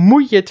verliezen, dan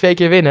moet je 2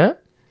 keer winnen.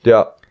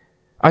 Ja.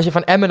 Als je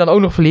van Emmen dan ook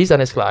nog verliest, dan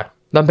is het klaar.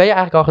 Dan ben je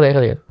eigenlijk al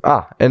gedegradeerd.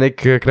 En ik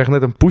kreeg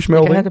net een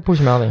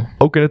pushmelding.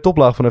 Ook in de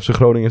toplaag van FC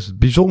Groningen is het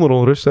bijzonder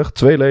onrustig.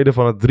 2 leden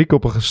van het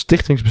driekoppige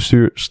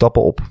stichtingsbestuur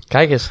stappen op.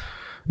 Kijk eens.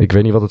 Ik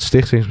weet niet wat het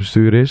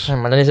stichtingsbestuur is. Ja,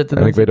 maar dan is het,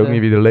 en ik weet ook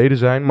niet wie de leden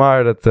zijn,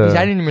 maar dat... Die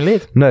zijn niet meer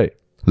lid. Nee.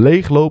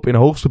 Leegloop in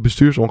hoogste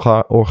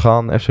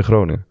bestuursorgaan FC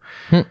Groningen.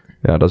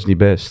 Ja, dat is niet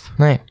best.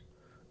 Nee.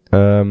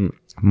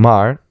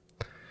 Maar...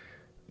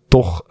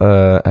 Toch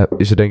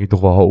is er denk ik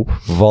nog wel hoop.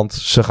 Want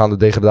ze gaan de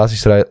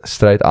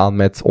degradatiestrijd aan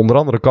met onder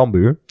andere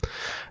Cambuur.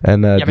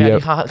 En,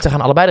 ze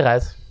gaan allebei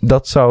eruit.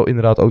 Dat zou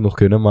inderdaad ook nog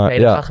kunnen. Maar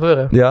dat gaat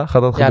gebeuren. Ja,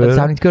 gaat dat gebeuren? Ja, dat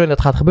zou niet kunnen,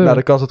 dat gaat gebeuren.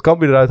 Nou, de kans dat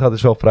Cambuur eruit gaat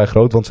is wel vrij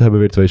groot, want ze hebben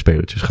weer 2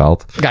 spelertjes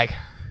gehaald. Kijk.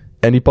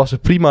 En die passen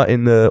prima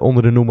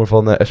onder de noemer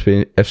van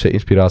FC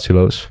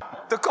Inspiratieloos.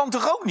 Dat kan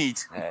toch ook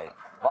niet? Nee.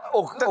 Maar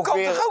ook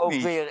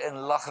weer een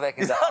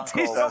lachwekkende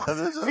aankoop.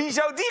 Wie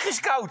zou die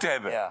gescout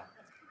hebben?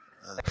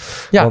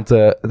 Ja. Want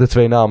de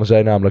 2 namen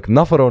zijn namelijk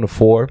Navarone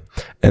Voor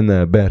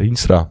en Ben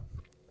Rienstra.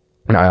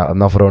 Nou ja,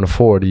 Navarone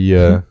Voor, die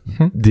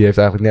heeft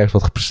eigenlijk nergens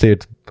wat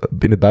gepresteerd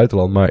in het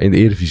buitenland, maar in de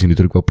Eredivisie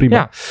natuurlijk wel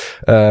prima.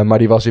 Ja. Maar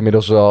die was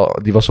inmiddels wel,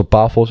 die was op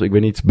Pafos. Ik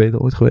weet niet, ben je er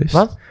ooit geweest?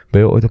 Wat?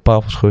 Ben je ooit op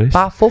Pafos geweest?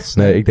 Pafos?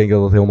 Nee, ik denk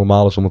dat dat heel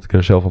normaal is, omdat ik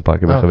er zelf een paar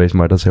keer ben geweest,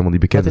 maar dat is helemaal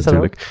niet bekend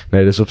natuurlijk.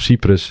 Nee, dus op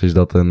Cyprus is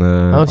dat een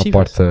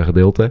apart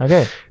gedeelte.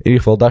 Okay. In ieder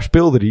geval, daar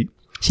speelde hij.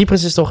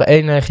 Cyprus is toch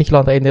 1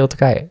 Griekenland, 1 deel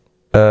Turkije?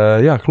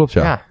 Ja, klopt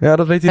ja. Ja,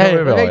 dat weet hij dan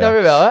weer wel. Dat weet ik dan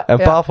weer wel, hè? En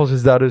Pafos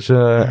is daar dus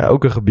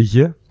ook een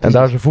gebiedje. En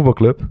daar is een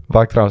voetbalclub,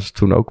 waar ik trouwens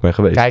toen ook ben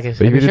geweest. Kijk eens.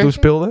 Weet je wie er toen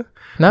speelde?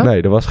 Nou?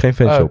 Nee, er was geen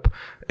fanshop.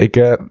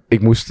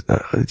 Ik moest,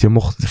 je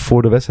mocht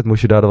voor de wedstrijd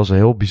moest je daar, dat was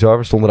heel bizar.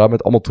 We stonden daar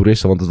met allemaal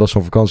toeristen, want het was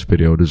zo'n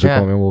vakantieperiode. Dus er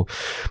kwam helemaal,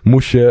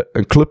 moest je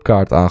een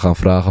clubkaart aan gaan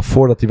vragen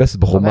voordat die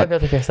wedstrijd begon. Maar heb je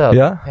dat gesteld?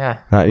 Ja?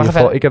 Nou, in ieder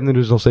geval, ik heb nu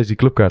dus nog steeds die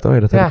clubkaart. Oh ja,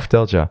 dat heb ik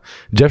verteld, ja.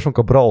 Jefferson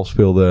Cabral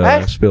speelde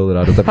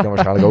daar. Dat heb ik dan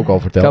waarschijnlijk ook al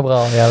verteld.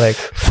 Cabral, ja,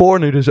 leuk. Voor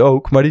nu dus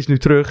ook, maar die is nu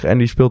terug en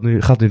die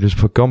gaat nu dus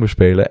voor Cambuur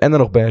spelen. En dan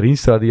nog Ben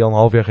Rienstra, die al een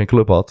half jaar geen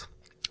club had.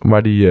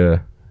 Maar die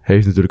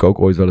heeft natuurlijk ook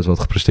ooit wel eens wat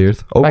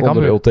gepresteerd. Ook bij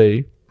onder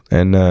LT.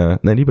 En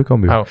nee, niet bij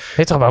Cambuur. Oh,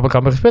 heeft toch wel bij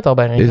Cambuur gespeeld al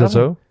bij Rienstra? Is dat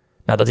zo?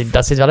 Nou,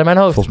 dat zit wel in mijn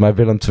hoofd. Volgens mij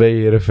Willem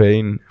II,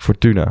 Heerenveen,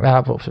 Fortuna.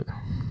 Ja,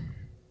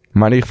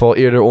 maar in ieder geval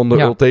eerder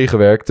onder LT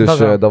gewerkt. Dus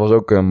dat was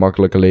ook een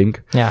makkelijke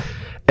link. Ja.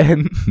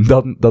 En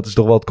dat is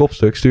toch wel het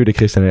kopstuk. Stuurde ik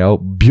gisteren naar jou.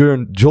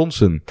 Björn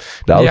Johnson.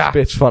 De oude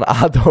spits van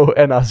ADO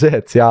en AZ.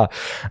 Ja,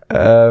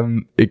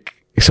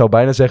 ik zou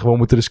bijna zeggen, we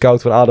moeten de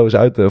scout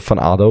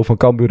van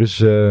Cambuur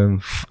eens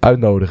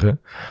uitnodigen.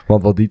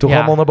 Want wat die toch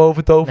allemaal naar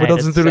boven toveren, dat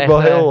is natuurlijk wel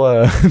heel...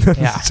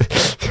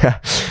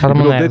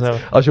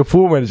 als je op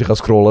Voermanager gaat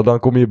scrollen, dan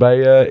kom je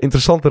bij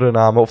interessantere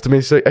namen, of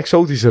tenminste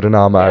exotischere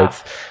namen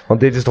uit. Want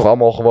dit is toch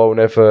allemaal gewoon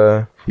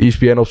even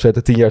ESPN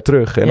opzetten 10 jaar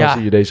terug. En dan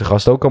zie je deze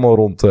gasten ook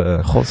allemaal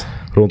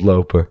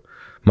rondlopen.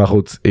 Maar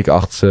goed, ik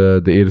acht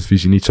de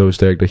Eredivisie niet zo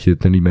sterk dat je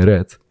het er niet meer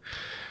redt.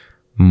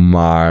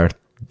 Maar...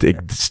 ik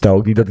stel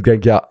ook niet dat ik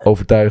denk,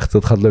 overtuigd,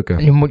 dat gaat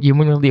lukken.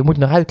 Je moet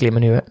nog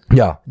uitklimmen nu, hè?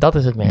 Ja. Dat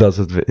is het meer. Dat is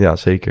het, ja,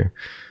 zeker.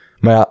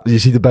 Maar ja, je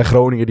ziet het bij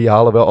Groningen, die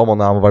halen wel allemaal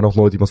namen waar nog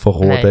nooit iemand van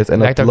gehoord heeft. En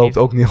dat loopt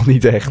ook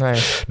niet echt.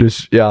 Nee.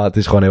 Dus ja, het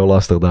is gewoon heel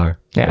lastig daar.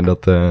 Ja. En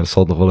dat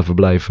zal nog wel even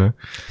blijven.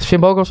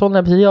 Finn Bogason,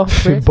 hebben ze die al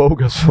gespeeld? Finn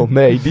Bogason,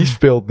 nee, die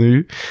speelt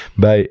nu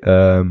bij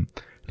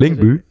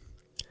Linkbu.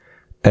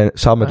 En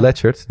samen met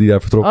Letchert, die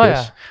daar vertrokken is.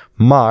 Ja.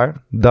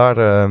 Maar daar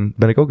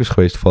ben ik ook eens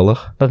geweest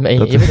toevallig. Dat meen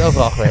je? Je bent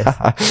overal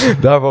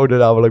geweest. Daar woonde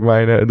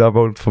namelijk daar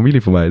woont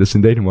familie van mij. Dat is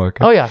in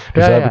Denemarken. Oh ja.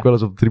 Dus daar heb ik wel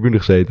eens op de tribune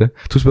gezeten.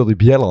 Toen speelde hij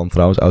Bjelland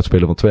trouwens,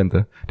 oudspeler van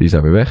Twente. Die is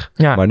daar weer weg.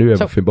 Ja. Maar nu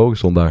hebben we Finn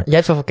Bogason daar. Jij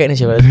hebt zoveel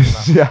kennis in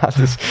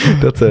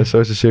zo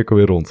is de cirkel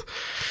weer rond.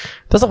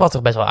 Dat is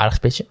toch best wel een aardig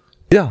spitsje.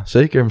 Ja,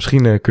 zeker.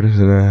 Misschien kunnen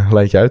ze een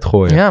lijntje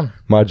uitgooien. Ja.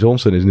 Maar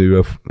Johnson is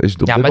nu...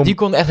 die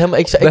kon echt helemaal...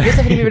 Ik wist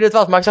even niet wie dit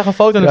was, maar ik zag een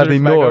foto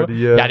natuurlijk. Die Noor.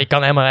 Die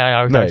kan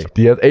helemaal... nee,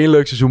 die had 1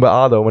 leuk seizoen bij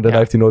ADO, maar daarna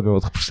heeft hij nooit meer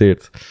wat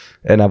gepresteerd.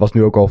 En hij was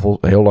nu ook al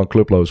heel lang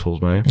clubloos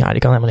volgens mij. Ja, die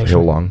kan helemaal niks.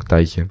 Heel lang,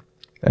 tijdje.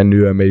 En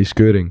nu medische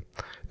keuring.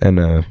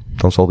 En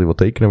dan zal hij wel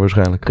tekenen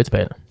waarschijnlijk.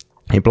 Kutspelen.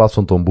 In plaats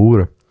van Tom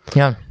Boeren.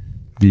 Ja.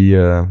 Die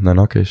naar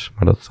NAC is,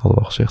 maar dat hadden we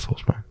al gezegd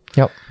volgens mij.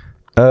 Ja.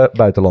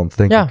 Buitenland,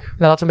 denk ik. Ja,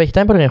 laten we een beetje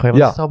tempo erin gooien,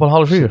 want het is al een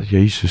half uur.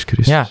 Jezus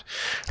Christus.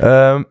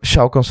 Ja.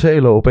 João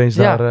Cancelo opeens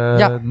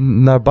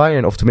naar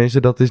Bayern. Of tenminste,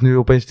 dat is nu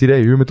opeens het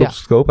idee. Huur met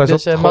optie te kopen.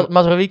 Dus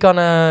Mazraoui kan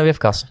weer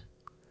verkassen.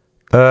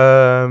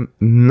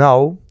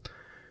 Nou,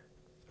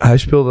 hij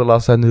speelde de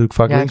laatste tijd natuurlijk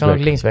vaak linksback. Ja, hij kan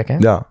ook linksback, hè?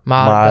 Ja,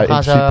 maar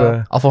dan gaan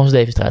ze Alphonse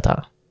Davies eruit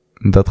halen.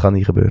 Dat gaat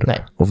niet gebeuren. Nee.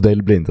 Of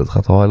Dele Blind, dat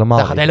gaat al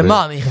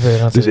helemaal niet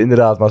gebeuren. Dus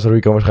inderdaad, Mazraoui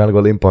kan waarschijnlijk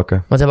wel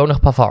inpakken. Want ze hebben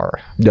ook nog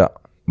Pavard. Ja.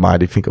 Maar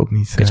die vind ik ook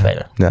niet...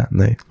 spelen. Ja,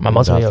 nee. Maar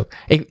Mazraoui ook.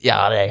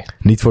 Nee.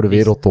 Niet voor de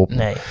wereldtop.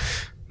 Nee.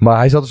 Maar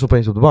hij zat dus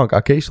opeens op de bank.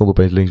 Ake stond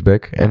opeens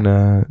linksback. Ja.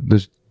 En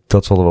dus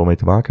dat zal er wel mee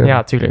te maken hebben.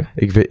 Ja,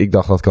 tuurlijk. Ik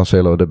dacht dat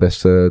Cancelo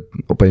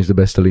opeens de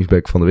beste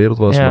linksback van de wereld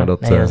was. Ja. Maar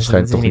dat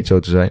schijnt toch niet zo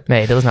te zijn.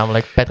 Nee, dat is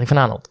namelijk Patrick van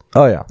Aanholt.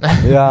 Oh ja.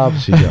 Ja,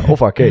 precies. Ja.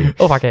 Of Ake.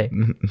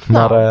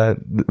 Maar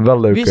wel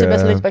leuk. Wie is de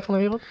beste linksback van de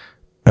wereld?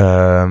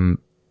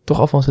 Toch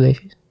Alphonse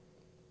Davies?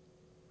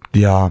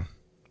 Ja.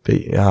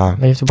 Wie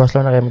heeft de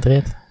Barcelona Real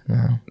Madrid?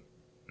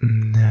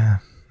 Ja,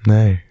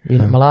 nee.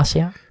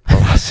 Malasia?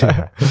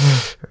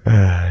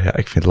 Ja,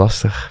 ik vind het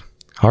lastig.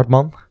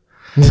 Hartman?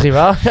 Misschien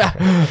wel, ja.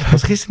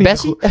 Was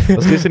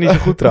gisteren niet zo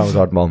goed trouwens,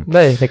 Hartman.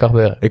 Nee, dat kan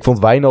gebeuren. Ik vond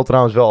Wijnald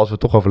trouwens wel, als we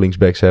het toch over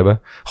linksbacks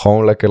hebben,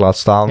 gewoon lekker laten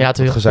staan. Ja,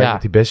 natuurlijk. Het gezeik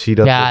met die Bessie,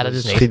 dat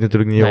schiet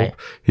natuurlijk niet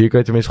op. Hier kun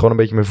je tenminste gewoon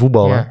een beetje mee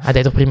voetballen. Ja, hij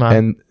deed toch prima.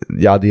 En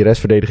ja, die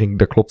restverdediging,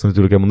 daar klopt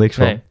natuurlijk helemaal niks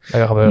van. Nee, dat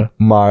kan gebeuren.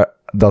 Maar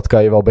dat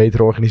kan je wel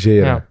beter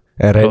organiseren. Ja.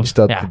 En Rens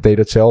deed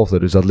hetzelfde.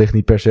 Dus dat ligt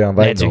niet per se aan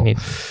Wijndal. Nee,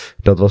 niet.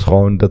 Dat was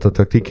gewoon de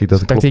tactiek.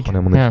 Dat klopt gewoon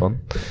helemaal niks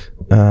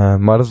van.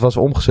 Maar dat was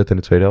omgezet in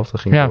de tweede helft.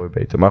 Dat ging wel weer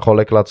beter. Maar gewoon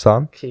lekker laten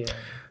staan. Ik zie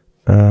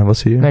je. Wat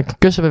zie je? Nee,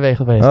 kussen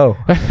bewegen opeens. Oh.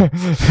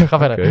 Ga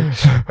verder.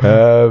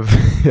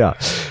 Ja.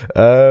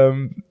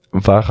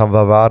 Waar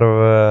waren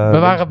we? We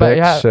waren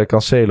bij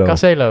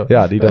Cancelo.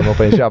 Ja, die dan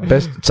opeens...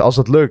 best, als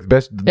het lukt.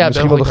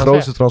 Misschien wel de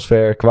grootste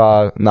transfer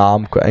qua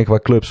naam en qua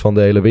clubs van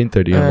de hele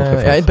winter. Die nog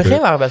even in het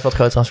begin waren best wat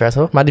grote transfers,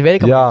 toch? Maar die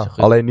weet ik al niet zo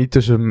goed. Alleen niet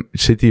tussen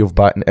City of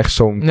Bayern. Echt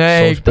zo'n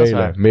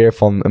speler. Meer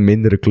van een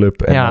mindere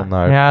club en dan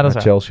naar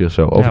Chelsea of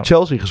zo. Over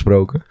Chelsea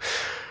gesproken.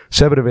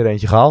 Ze hebben er weer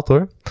eentje gehaald,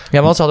 hoor.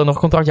 Ja, want ze hadden nog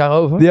contractjaren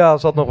over. Ja,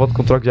 ze had nog wat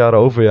contractjaren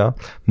over, ja.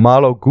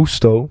 Malo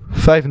Gusto,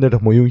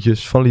 35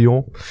 miljoentjes van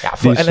Lyon. Ja,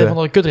 voor en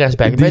van de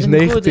kutrechtsback. Die is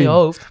 19,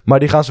 hoofd. Maar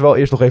die gaan ze wel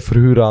eerst nog even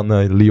verhuren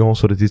aan Lyon,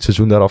 zodat hij het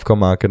seizoen daar af kan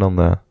maken. En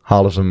dan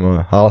halen ze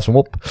hem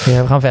op.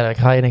 Ja, we gaan verder. Ik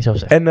ga je niks over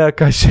zeggen. En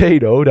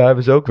Caicedo, daar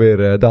hebben ze ook weer...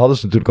 daar hadden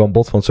ze natuurlijk al een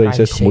bod van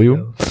 62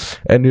 miljoen.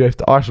 En nu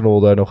heeft Arsenal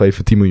daar nog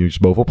even 10 miljoentjes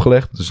bovenop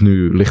gelegd. Dus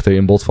nu ligt er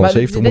een bod van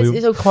 70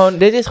 miljoen.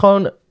 Dit is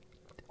gewoon...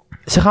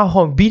 Ze gaan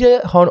gewoon bieden,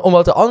 gewoon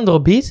omdat de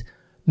andere biedt,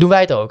 doen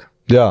wij het ook.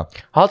 Ja.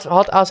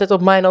 Had AZ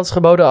op Mijnans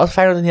geboden als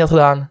Feyenoord het niet had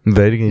gedaan?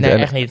 Weet ik niet. Nee,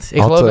 echt niet.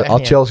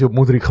 Had Chelsea op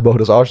Modric geboden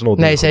als Arsenal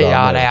het niet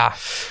gedaan? Nee.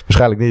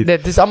 Waarscheinlijk niet.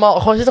 Het is allemaal,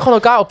 gewoon zitten gewoon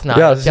elkaar op te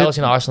naaien.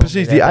 Chelsea en Arsenal.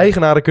 Precies, die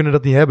eigenaren kunnen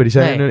dat niet hebben. Die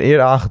zijn in hun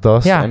eer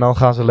aangetast. Ja. En dan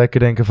gaan ze lekker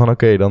denken van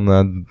oké,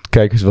 dan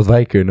kijken ze wat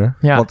wij kunnen.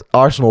 Ja. Want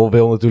Arsenal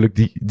wil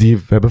natuurlijk,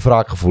 die hebben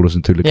wraakgevoelens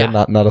natuurlijk.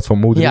 Ja. Na dat van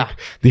Modric. Ja.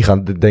 Die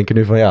gaan denken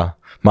nu van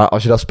maar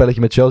als je dat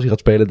spelletje met Chelsea gaat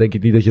spelen, denk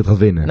ik niet dat je het gaat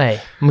winnen. Nee,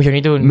 moet je ook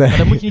niet doen. Nee. Maar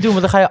dat moet je niet doen,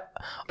 want dan ga je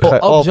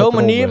op zo'n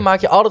manier maak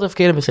je altijd een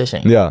verkeerde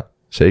beslissing. Ja,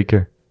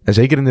 zeker. En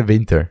zeker in de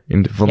winter.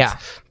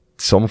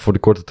 Het is allemaal voor de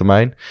korte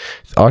termijn.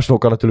 Arsenal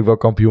kan natuurlijk wel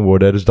kampioen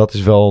worden, hè, dus dat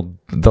is wel...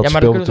 Dat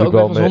speelt natuurlijk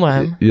wel mee.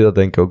 Hem. Ja, dat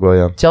denk ik ook wel,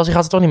 ja. Chelsea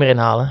gaat het toch niet meer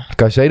inhalen.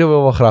 Caicedo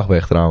wil wel graag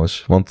weg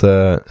trouwens. Want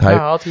ze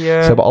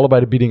hebben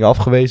allebei de biedingen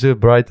afgewezen,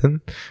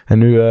 Brighton. En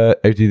nu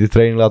heeft hij de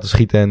training laten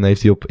schieten en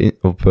heeft hij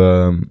op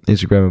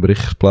Instagram een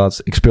berichtje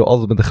geplaatst. Ik speel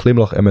altijd met een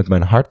glimlach en met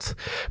mijn hart.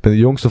 Ik ben de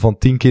jongste van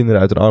 10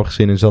 kinderen uit een arm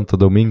gezin in Santo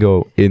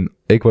Domingo in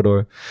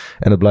Ecuador.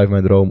 En het blijft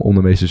mijn droom om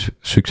de meest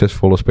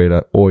succesvolle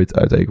speler ooit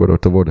uit Ecuador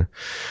te worden.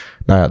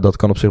 Nou ja, dat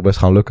kan op zich best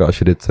gaan lukken als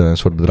je dit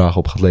soort bedragen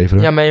op gaat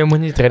leveren. Ja, maar je moet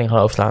niet de training gaan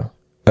overslaan.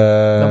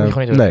 Dat moet je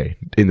gewoon niet doen. Nee,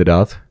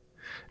 inderdaad.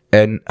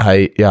 En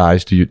hij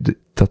is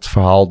dat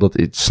verhaal,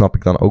 dat snap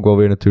ik dan ook wel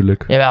weer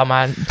natuurlijk. Jawel,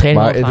 maar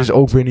training Maar het is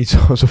ook weer niet zo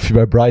alsof je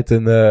bij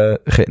Brighton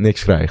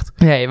niks krijgt.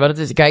 Nee, wat het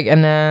is, kijk,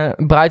 en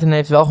Brighton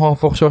heeft wel gewoon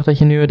voor gezorgd dat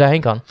je nu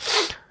daarheen kan.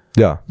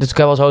 Ja. Dus dat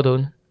kan je wel zo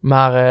doen.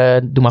 Maar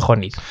doe maar gewoon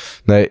niet.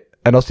 Nee.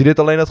 En als hij dit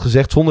alleen had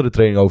gezegd zonder de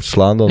training over te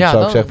slaan, dan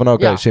zou ik zeggen van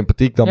oké,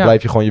 sympathiek, dan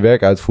blijf je gewoon je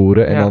werk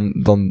uitvoeren. En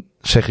dan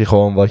zeg je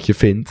gewoon wat je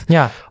vindt.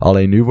 Ja.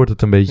 Alleen nu wordt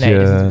het een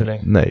beetje...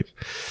 Nee,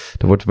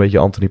 er wordt een beetje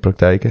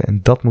Anthony-praktijken. En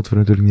dat moeten we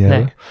natuurlijk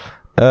niet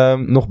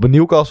hebben. Nog bij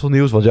Newcastle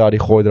nieuws, want die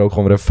gooide er ook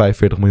gewoon weer even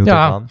 45 miljoen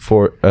tegenaan.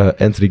 Voor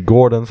Anthony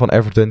Gordon van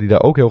Everton, die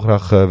daar ook heel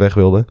graag weg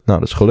wilde. Nou,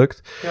 dat is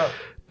gelukt. Ja.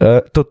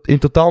 In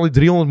totaal nu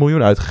 300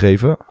 miljoen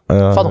uitgegeven.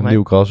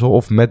 Newcastle.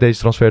 Of met deze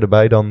transfer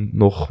erbij dan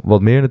nog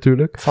wat meer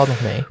natuurlijk. Valt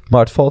nog mee. Maar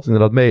het valt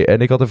inderdaad mee. En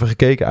ik had even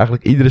gekeken.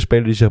 Eigenlijk iedere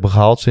speler die ze hebben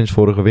gehaald sinds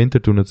vorige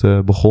winter toen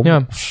het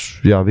begon.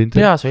 Ja, winter.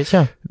 Ja, zoiets,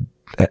 ja.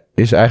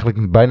 Is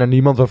eigenlijk bijna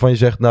niemand waarvan je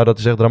zegt, nou dat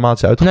is echt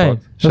dramatisch uitgepakt.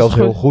 Nee, zelfs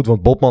heel goed,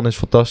 want Botman is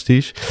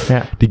fantastisch.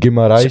 Ja. Die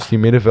Guimarães, die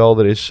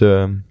middenvelder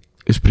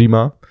is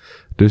prima.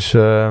 Dus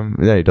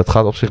nee, dat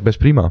gaat op zich best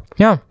prima.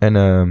 Ja.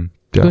 En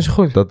doen ze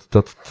goed.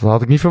 Dat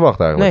had ik niet verwacht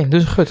eigenlijk. Nee, doen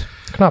ze goed.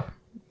 Knap.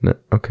 Nee,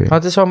 oké. Maar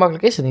het is zo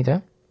makkelijk is het niet, hè?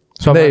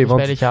 Nee,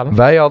 want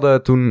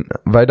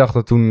wij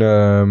dachten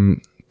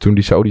toen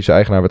die Saoedische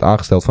eigenaar werd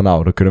aangesteld van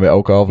nou, dan kunnen we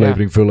elke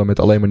aflevering vullen met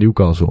alleen maar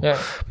Newcastle. Ja.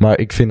 Maar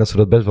ik vind dat ze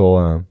dat best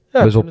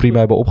wel prima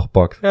hebben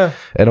opgepakt. Ja.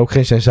 En ook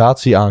geen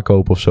sensatie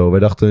aankopen of zo. Wij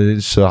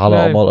dachten, ze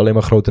halen alleen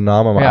maar grote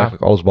namen, maar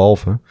eigenlijk alles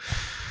behalve.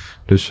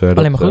 Dus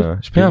alleen maar goed.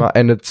 Is prima. Ja.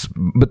 En het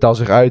betaalt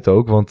zich uit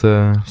ook, want...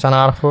 Staan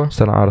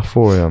er aardig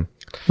voor. Ja.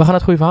 We gaan naar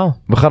het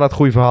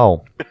goede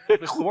verhaal.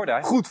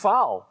 Goed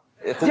verhaal.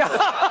 Ja.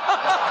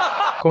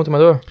 Komt er maar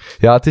door.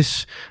 Ja, het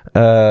is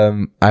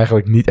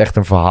eigenlijk niet echt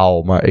een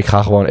verhaal. Maar ik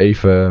ga gewoon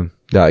even...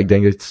 Ja, ik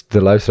denk dat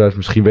de luisteraars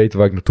misschien weten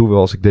waar ik naartoe wil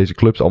als ik deze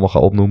clubs allemaal ga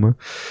opnoemen.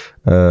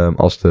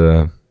 Als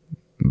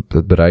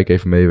het bereik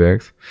even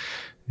meewerkt.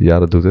 Ja,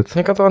 dat doet het.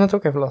 Ik had er net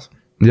ook even last.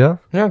 Ja?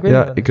 Ja, ik weet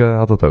het. Ik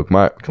had dat ook.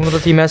 Maar...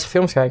 Omdat die mensen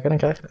films kijken, dan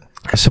krijg je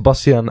dat.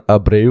 Sebastian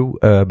Abreu,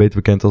 beter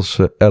bekend als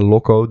El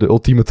Loco, de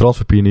ultieme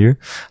transferpionier.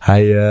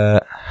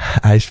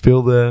 Hij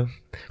speelde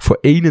voor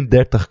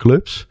 31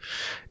 clubs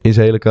in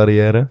zijn hele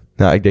carrière.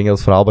 Nou, ik denk dat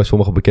het verhaal bij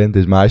sommigen bekend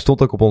is, maar hij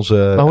stond ook op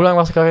onze... Maar hoe lang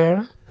was de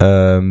carrière?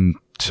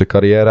 Zijn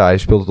carrière, hij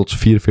speelde tot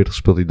zijn 44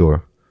 speelt hij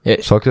door.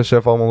 Ja. Zal ik dat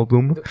even allemaal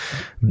opnoemen?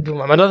 Doe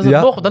maar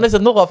dan is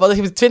het nog af. Als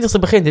je op de 20ste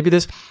begint, heb je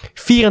dus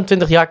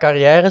 24 jaar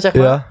carrière, zeg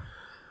maar. Ja.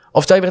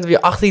 Of stel je begint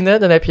op je 18e,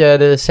 dan heb je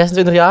de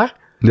 26 jaar.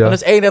 Ja. Dan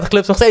is 31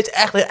 clubs nog steeds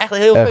echt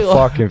heel veel.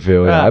 Fucking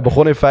veel, ja. Hij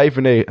begon in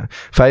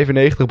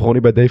 95 begon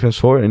hij bij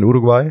Defensor in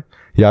Uruguay.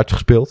 Jaartje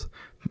gespeeld.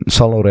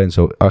 San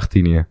Lorenzo,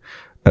 Argentinië.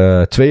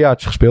 2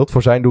 jaartjes gespeeld.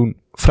 Voor zijn doen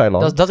vrij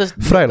lang. Dat is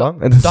vrij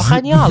lang. Dat ga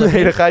je niet halen.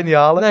 Nee, dat ga je niet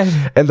halen. Nee.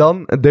 En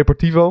dan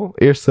Deportivo.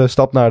 Eerste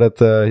stap naar,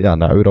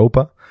 naar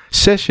Europa.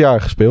 6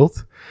 jaar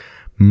gespeeld.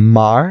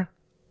 Maar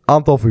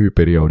aantal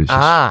verhuurperiodes.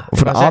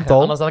 Of een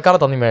aantal. Anders dan kan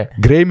het dan niet meer.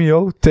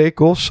 Gremio,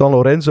 Tecos, San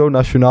Lorenzo,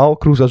 Nacional,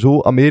 Cruz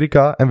Azul,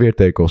 America en weer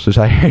Tecos. Dus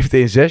hij heeft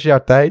in 6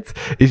 jaar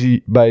tijd is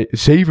hij bij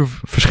 7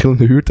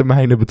 verschillende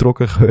huurtermijnen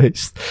betrokken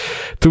geweest.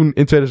 Toen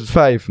in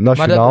 2005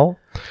 Nacional.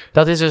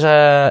 Dat is dus...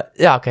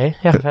 ja, oké.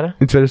 Ja, verder.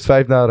 In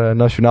 2005 naar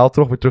Nacional,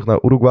 weer terug naar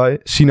Uruguay.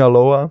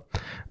 Sinaloa,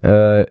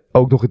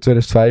 ook nog in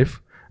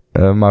 2005.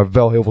 Maar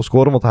wel heel veel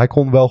scoren, want hij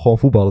kon wel gewoon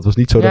voetballen. Het was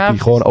niet zo dat hij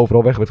gewoon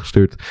overal weg werd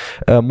gestuurd.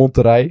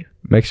 Monterrey,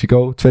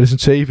 Mexico.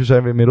 2007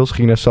 zijn we inmiddels.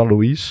 Ging naar San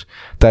Luis.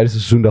 Tijdens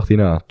het seizoen dacht hij,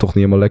 nou, toch niet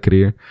helemaal lekker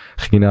hier.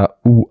 Ging hij naar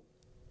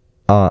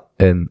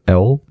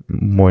UANL.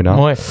 Mooi naam.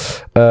 Mooi.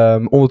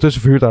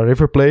 Ondertussen verhuurd aan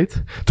River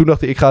Plate. Toen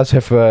dacht ik ga eens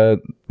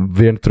even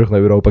weer terug naar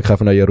Europa. Ik ga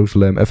even naar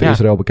Jeruzalem. Even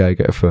Israël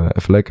bekijken. Even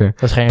lekker.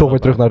 Toch weer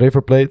terug naar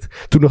River Plate.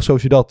 Toen dacht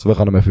Sociedad, we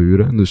gaan hem even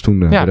huren. Dus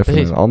toen weer even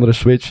een andere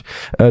switch.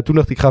 Toen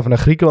dacht ik ga even naar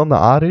Griekenland, naar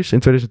Aris in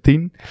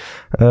 2010.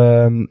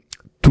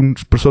 Toen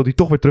besloot hij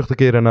toch weer terug te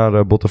keren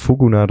naar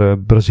Botafogo, naar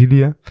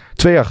Brazilië.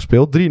 2 jaar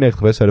gespeeld,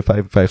 93 wedstrijden,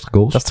 55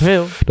 goals. Dat is te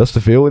veel. Dat is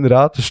te veel,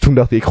 inderdaad. Dus toen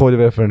dacht ik gooi er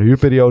weer even een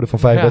huurperiode van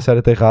 5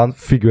 wedstrijden tegenaan.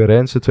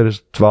 Figueirense,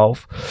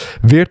 2012.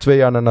 Weer 2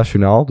 jaar naar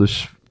Nacional,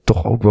 dus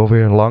toch ook wel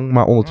weer lang.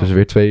 Maar ondertussen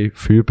weer 2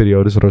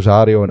 verhuurperiodes,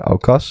 Rosario en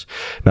Aucas.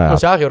 Nou,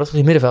 Rosario, dat is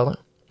die middenvelder.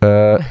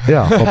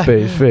 Ja, van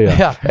PSV,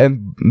 ja.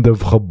 En de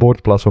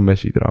geboorteplaats van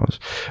Messi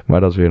trouwens.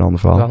 Maar dat is weer een ander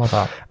verhaal.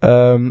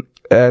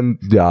 En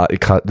ja,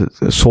 ik ga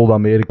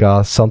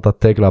Sud-Amerika, Santa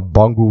Tecla,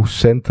 Bangu,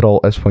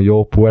 Central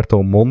Español,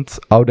 Puerto Montt,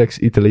 Audax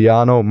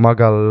Italiano,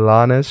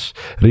 Magallanes,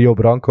 Rio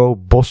Branco,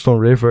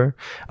 Boston River,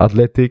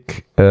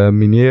 Athletic,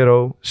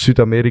 Mineiro,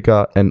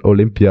 Zuid-Amerika en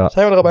Olympia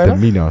de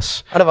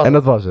Minas. En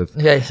dat was het.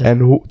 Jezus.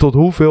 En tot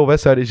hoeveel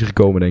wedstrijden is hij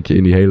gekomen, denk je,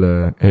 in die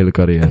hele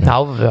carrière?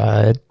 Nou,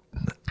 we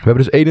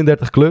hebben dus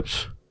 31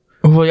 clubs.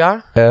 Hoeveel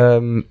jaar?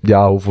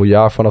 Hoeveel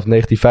jaar? Vanaf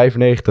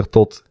 1995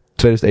 tot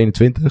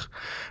 2021.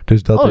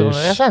 Dus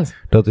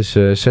dat is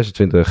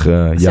 26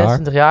 jaar.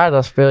 26 jaar,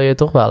 dan speel je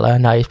toch wel.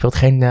 Je speelt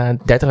geen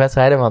 30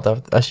 wedstrijden,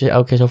 want als je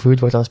elke keer zo verhuurd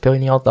wordt, dan speel je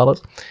niet altijd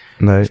alles.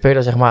 Nee. Dan speel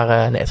je zeg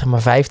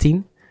maar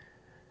 15.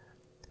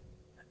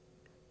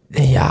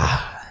 Ja,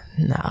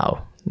 nou,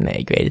 nee,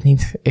 ik weet het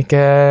niet.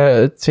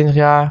 20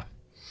 jaar...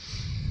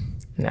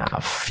 Nou,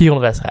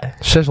 400 wedstrijden.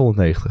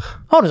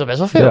 690. Oh, dat is al best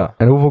wel veel. Ja,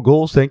 en hoeveel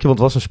goals denk je? Want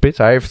het was een spits.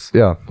 Hij heeft,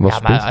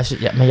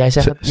 maar jij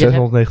zegt...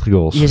 690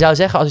 goals. Je zou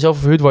zeggen, als hij zo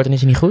verhuurd wordt, dan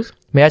is hij niet goed.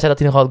 Maar jij zei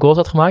dat hij nog wel goals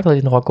had gemaakt, dat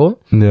hij het nog wel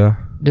kon. Ja.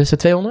 Dus de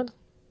 200?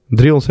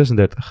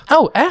 336.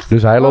 Oh, echt?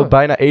 Dus hij loopt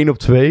bijna 1 op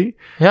 2.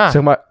 Ja.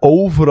 Zeg maar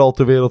overal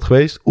ter wereld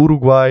geweest.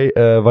 Uruguay,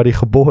 waar hij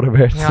geboren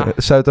werd. Ja.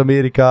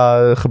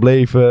 Zuid-Amerika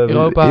gebleven.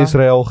 Europa,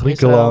 Israël,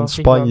 Griekenland,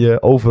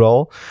 Spanje,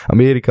 overal.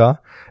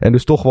 Amerika. En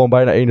dus toch gewoon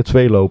bijna 1 op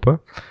 2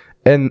 lopen.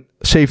 En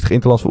 70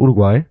 interlands voor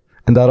Uruguay.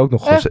 En daar ook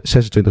nog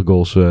 26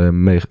 goals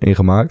mee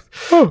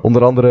ingemaakt.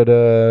 Onder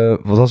andere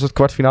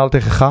kwartfinale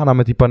tegen Ghana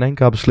met die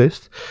Panenka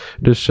beslist.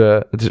 Dus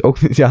het is ook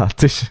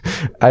het is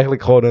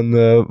eigenlijk gewoon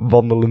een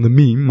wandelende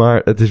meme.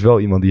 Maar het is wel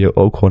iemand die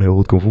ook gewoon heel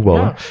goed kon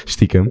voetballen.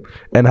 Stiekem.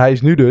 En hij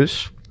is nu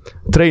dus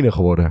trainer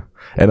geworden.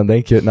 En dan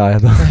denk je,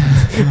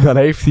 dan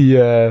heeft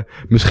hij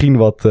misschien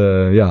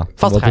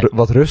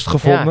wat rust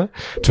gevonden.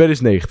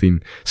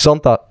 2019,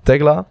 Santa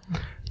Tecla.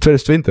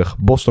 2020,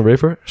 Boston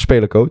River,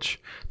 spelercoach.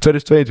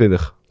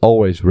 2022,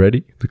 Always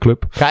Ready, de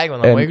club. Kijk,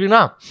 wat een mooie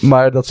naam.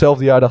 Maar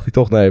datzelfde jaar dacht hij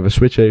toch, nee, we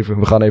switchen even.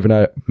 We gaan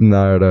even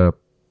naar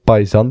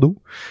Paysandú.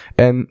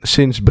 En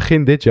sinds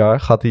begin dit jaar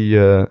gaat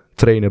hij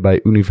trainen bij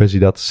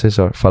Universidad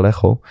César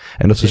Vallejo.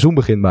 En dat seizoen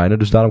begint bijna,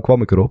 dus daarom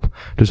kwam ik erop.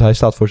 Dus hij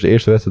staat voor zijn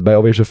eerste wedstrijd bij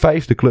alweer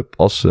zijn 5e club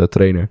als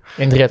trainer.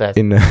 In 3 jaar tijd?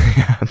 In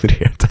 3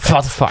 jaar tijd.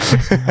 What the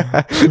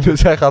fuck?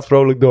 Dus hij gaat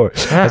vrolijk door.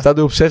 Ja. Hij staat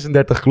nu op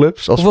 36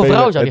 clubs als hoeveel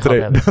speler vrouwen zou hij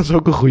gehad hebben? Dat is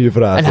ook een goede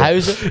vraag.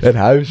 En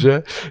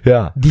huizen.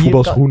 Ja,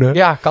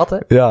 voetbalschoenen.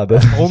 Katten. Ja,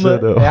 dat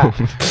honden.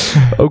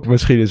 Ook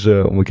misschien eens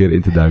om een keer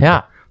in te duiken.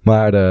 Ja.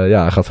 Maar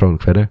hij gaat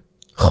vrolijk verder.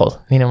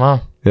 God, niet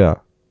normaal.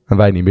 Ja. En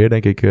wij niet meer,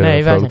 denk ik.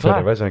 Nee, wij zijn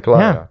klaar. Wij zijn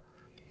klaar, ja.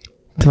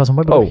 Het was een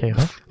mooi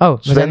berichtje.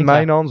 Sven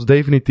Mijnans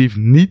definitief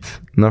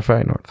niet naar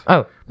Feyenoord.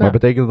 Maar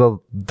betekent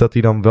dat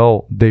hij dan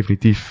wel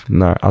definitief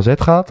naar AZ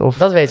gaat? Of?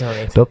 Dat weten we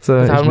niet. Dat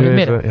is nu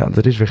even,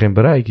 er is weer geen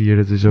bereik hier.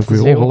 Dat is ook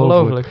weer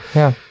ongelooflijk.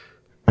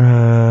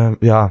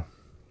 Ja.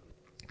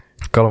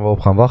 Ik kan er wel op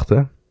gaan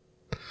wachten.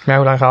 Maar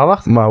hoe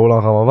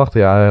lang gaan we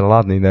wachten? Ja,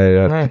 laat niet.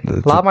 Nee,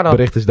 laat maar dan. Het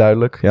bericht is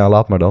duidelijk. Ja,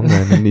 laat maar dan.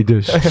 Nee, niet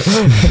dus.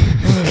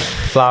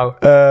 Flauw.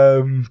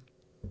 Dan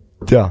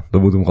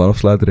moeten we hem gewoon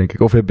afsluiten, denk ik.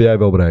 Of heb jij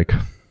wel bereik?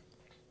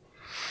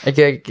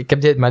 Ik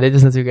heb dit, maar dit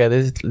is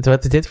natuurlijk...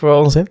 wat is dit voor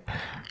onzin?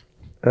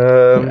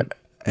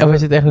 Of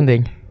is het echt een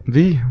ding?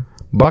 Wie?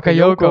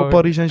 Bakayoko,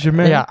 Paris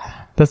Saint-Germain? Ja,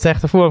 dat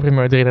zegt de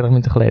voetbalprimeur 33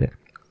 minuten geleden.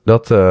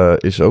 Dat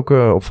is ook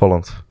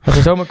opvallend.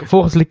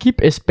 Volgens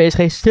L'Équipe is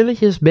PSG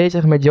stilletjes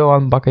bezig met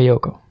Johan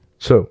Bakayoko.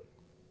 Zo.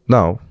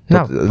 Nou,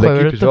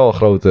 L'Équipe is wel een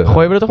grote...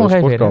 Gooien we er toch nog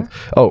even in,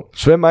 hè?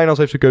 Sven Mijnans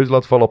heeft zijn keuze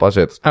laten vallen op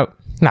AZ.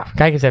 Nou,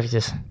 kijk eens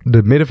eventjes.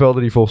 De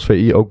middenvelder die volgens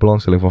VI ook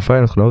belangstelling van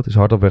Feyenoord genoot, is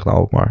hard op weg naar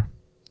Alkmaar.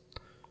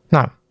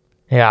 Nou,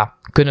 ja,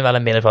 kunnen wel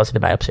een middenveldje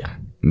erbij op zich.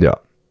 Ja.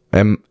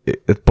 En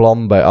het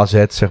plan bij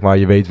AZ, zeg maar,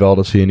 je weet wel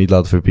dat ze je niet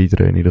laten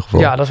verpieteren in ieder geval.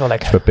 Ja, dat is wel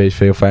lekker. Als bij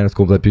PSV of Feyenoord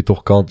komt, heb je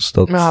toch kans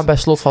dat... Ja, bij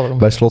Slot valt het ook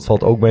bij Slot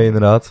valt ook mee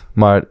inderdaad.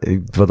 Maar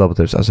wat dat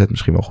betreft is AZ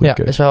misschien wel een goede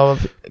keuze. Ja, is wel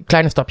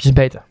kleine stapjes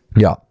beter.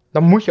 Ja.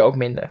 Dan moet je ook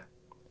minder.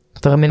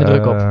 Dat er minder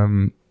druk op.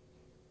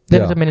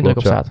 Dat er minder druk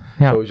op staat.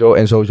 Ja. Sowieso,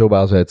 en sowieso bij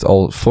AZ.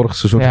 Al vorig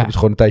seizoen hebben ze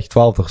gewoon een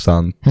tijdje 12e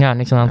gestaan. Ja,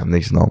 niks aan de hand. Ja,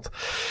 niks aan de hand.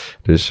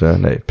 Dus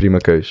nee, prima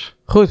keus.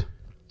 Goed.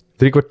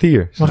 3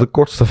 kwartier. Dat is de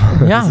kortste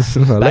van. Ja,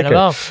 bijna lekker.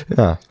 wel.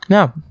 Ja.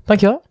 Nou,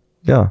 dankjewel.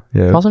 Ja.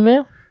 Was hem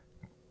weer.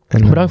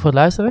 En, bedankt voor het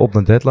luisteren. Op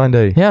naar Deadline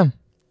Day. Ja.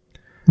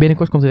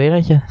 Binnenkort komt er weer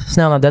eentje.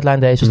 Snel naar Deadline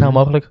Day, zo snel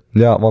mogelijk.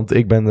 Ja, want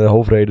ik ben de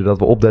hoofdreden dat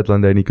we op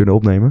Deadline Day niet kunnen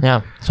opnemen.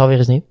 Ja, zal weer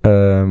eens niet.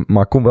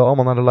 Maar kom wel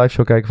allemaal naar de live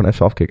show kijken van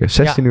FC Afkikken.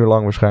 16 uur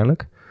lang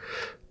waarschijnlijk.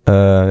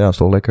 Ja, is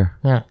toch lekker.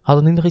 Ja. Had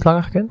het niet nog iets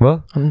langer gekund?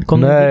 Wat?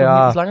 Kon het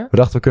niet iets langer? We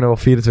dachten we kunnen wel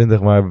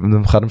 24, maar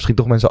dan gaan er misschien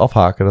toch mensen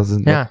afhaken. Dat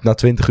na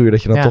 20 uur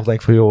dat je dan toch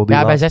denkt van joh...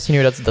 bij 16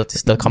 uur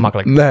dat kan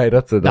makkelijk. Nee,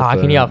 dat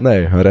haak je niet af.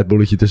 Nee, een Red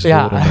Bulletje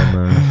tussendoor. Ja. En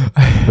dan,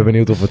 ik ben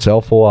benieuwd of we het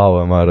zelf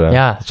volhouden, maar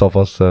het zal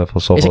vast Is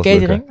er catering?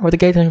 lukken. Wordt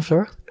de catering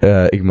verzorgd?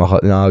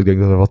 Ik denk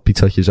dat er wat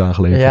pizzatjes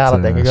aangeleverd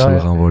dat denk ik wel,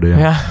 zullen gaan worden.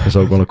 Ja. Er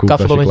zal ook wel een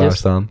koelkastje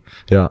klaarstaan.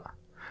 Ja.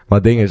 Maar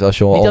het ding is, als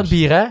je niet aan het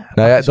bier, hè?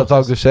 Nou ja, dat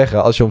wou ik dus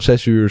zeggen. Als je om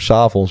 6 uur 's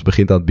avonds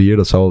begint aan het bier,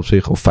 dat zou op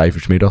zich, of 5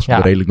 uur 's middags,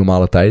 een redelijk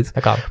normale tijd.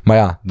 Dat kan. Maar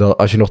ja,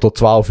 als je nog tot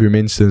 12 uur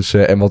minstens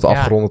en wat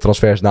afgeronde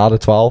transfers na de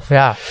 12.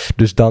 Ja.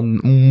 Dus dan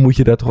moet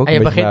je daar toch ook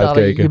een beetje naar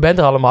uitkijken. Je bent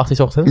er allemaal 8 uur 's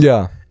ochtends.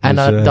 Ja. En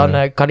dus,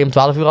 dan kan hij om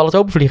 12 uur alles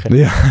openvliegen.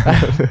 Ja.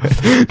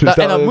 Dus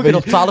en dan moet je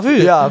nog 12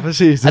 uur. Ja,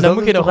 precies. Dus en dan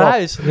moet je nog naar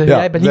huis. Dus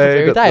jij bent niet op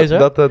 2 uur thuis, hè?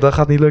 Dat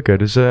gaat niet lukken.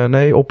 Dus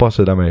nee,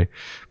 oppassen daarmee.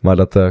 Maar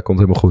dat komt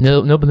helemaal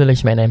goed.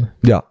 0,0 meenemen.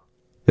 Ja.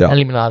 En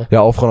limonade.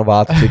 Ja, of gewoon een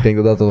water. Ik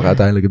denk dat toch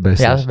uiteindelijk het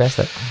beste is. Ja, dat is het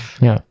beste.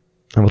 Ja.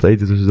 En wat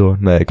eten tussendoor?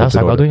 Nee, ik dat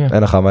zou ik wel doen, ja. En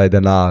dan gaan wij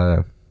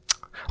daarna...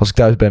 als ik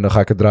thuis ben, dan ga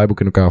ik het draaiboek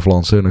in elkaar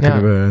flansen. En dan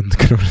kunnen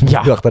we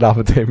de dag daarna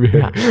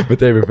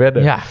meteen weer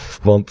verder. Ja.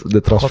 Want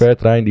de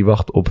transfertrein die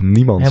wacht op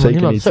niemand.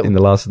 Zeker niet in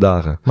de laatste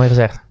dagen. Mooi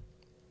gezegd.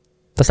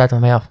 Daar sluiten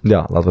we mee af.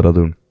 Ja, laten we dat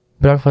doen.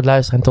 Bedankt voor het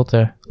luisteren en tot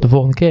de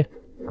volgende keer.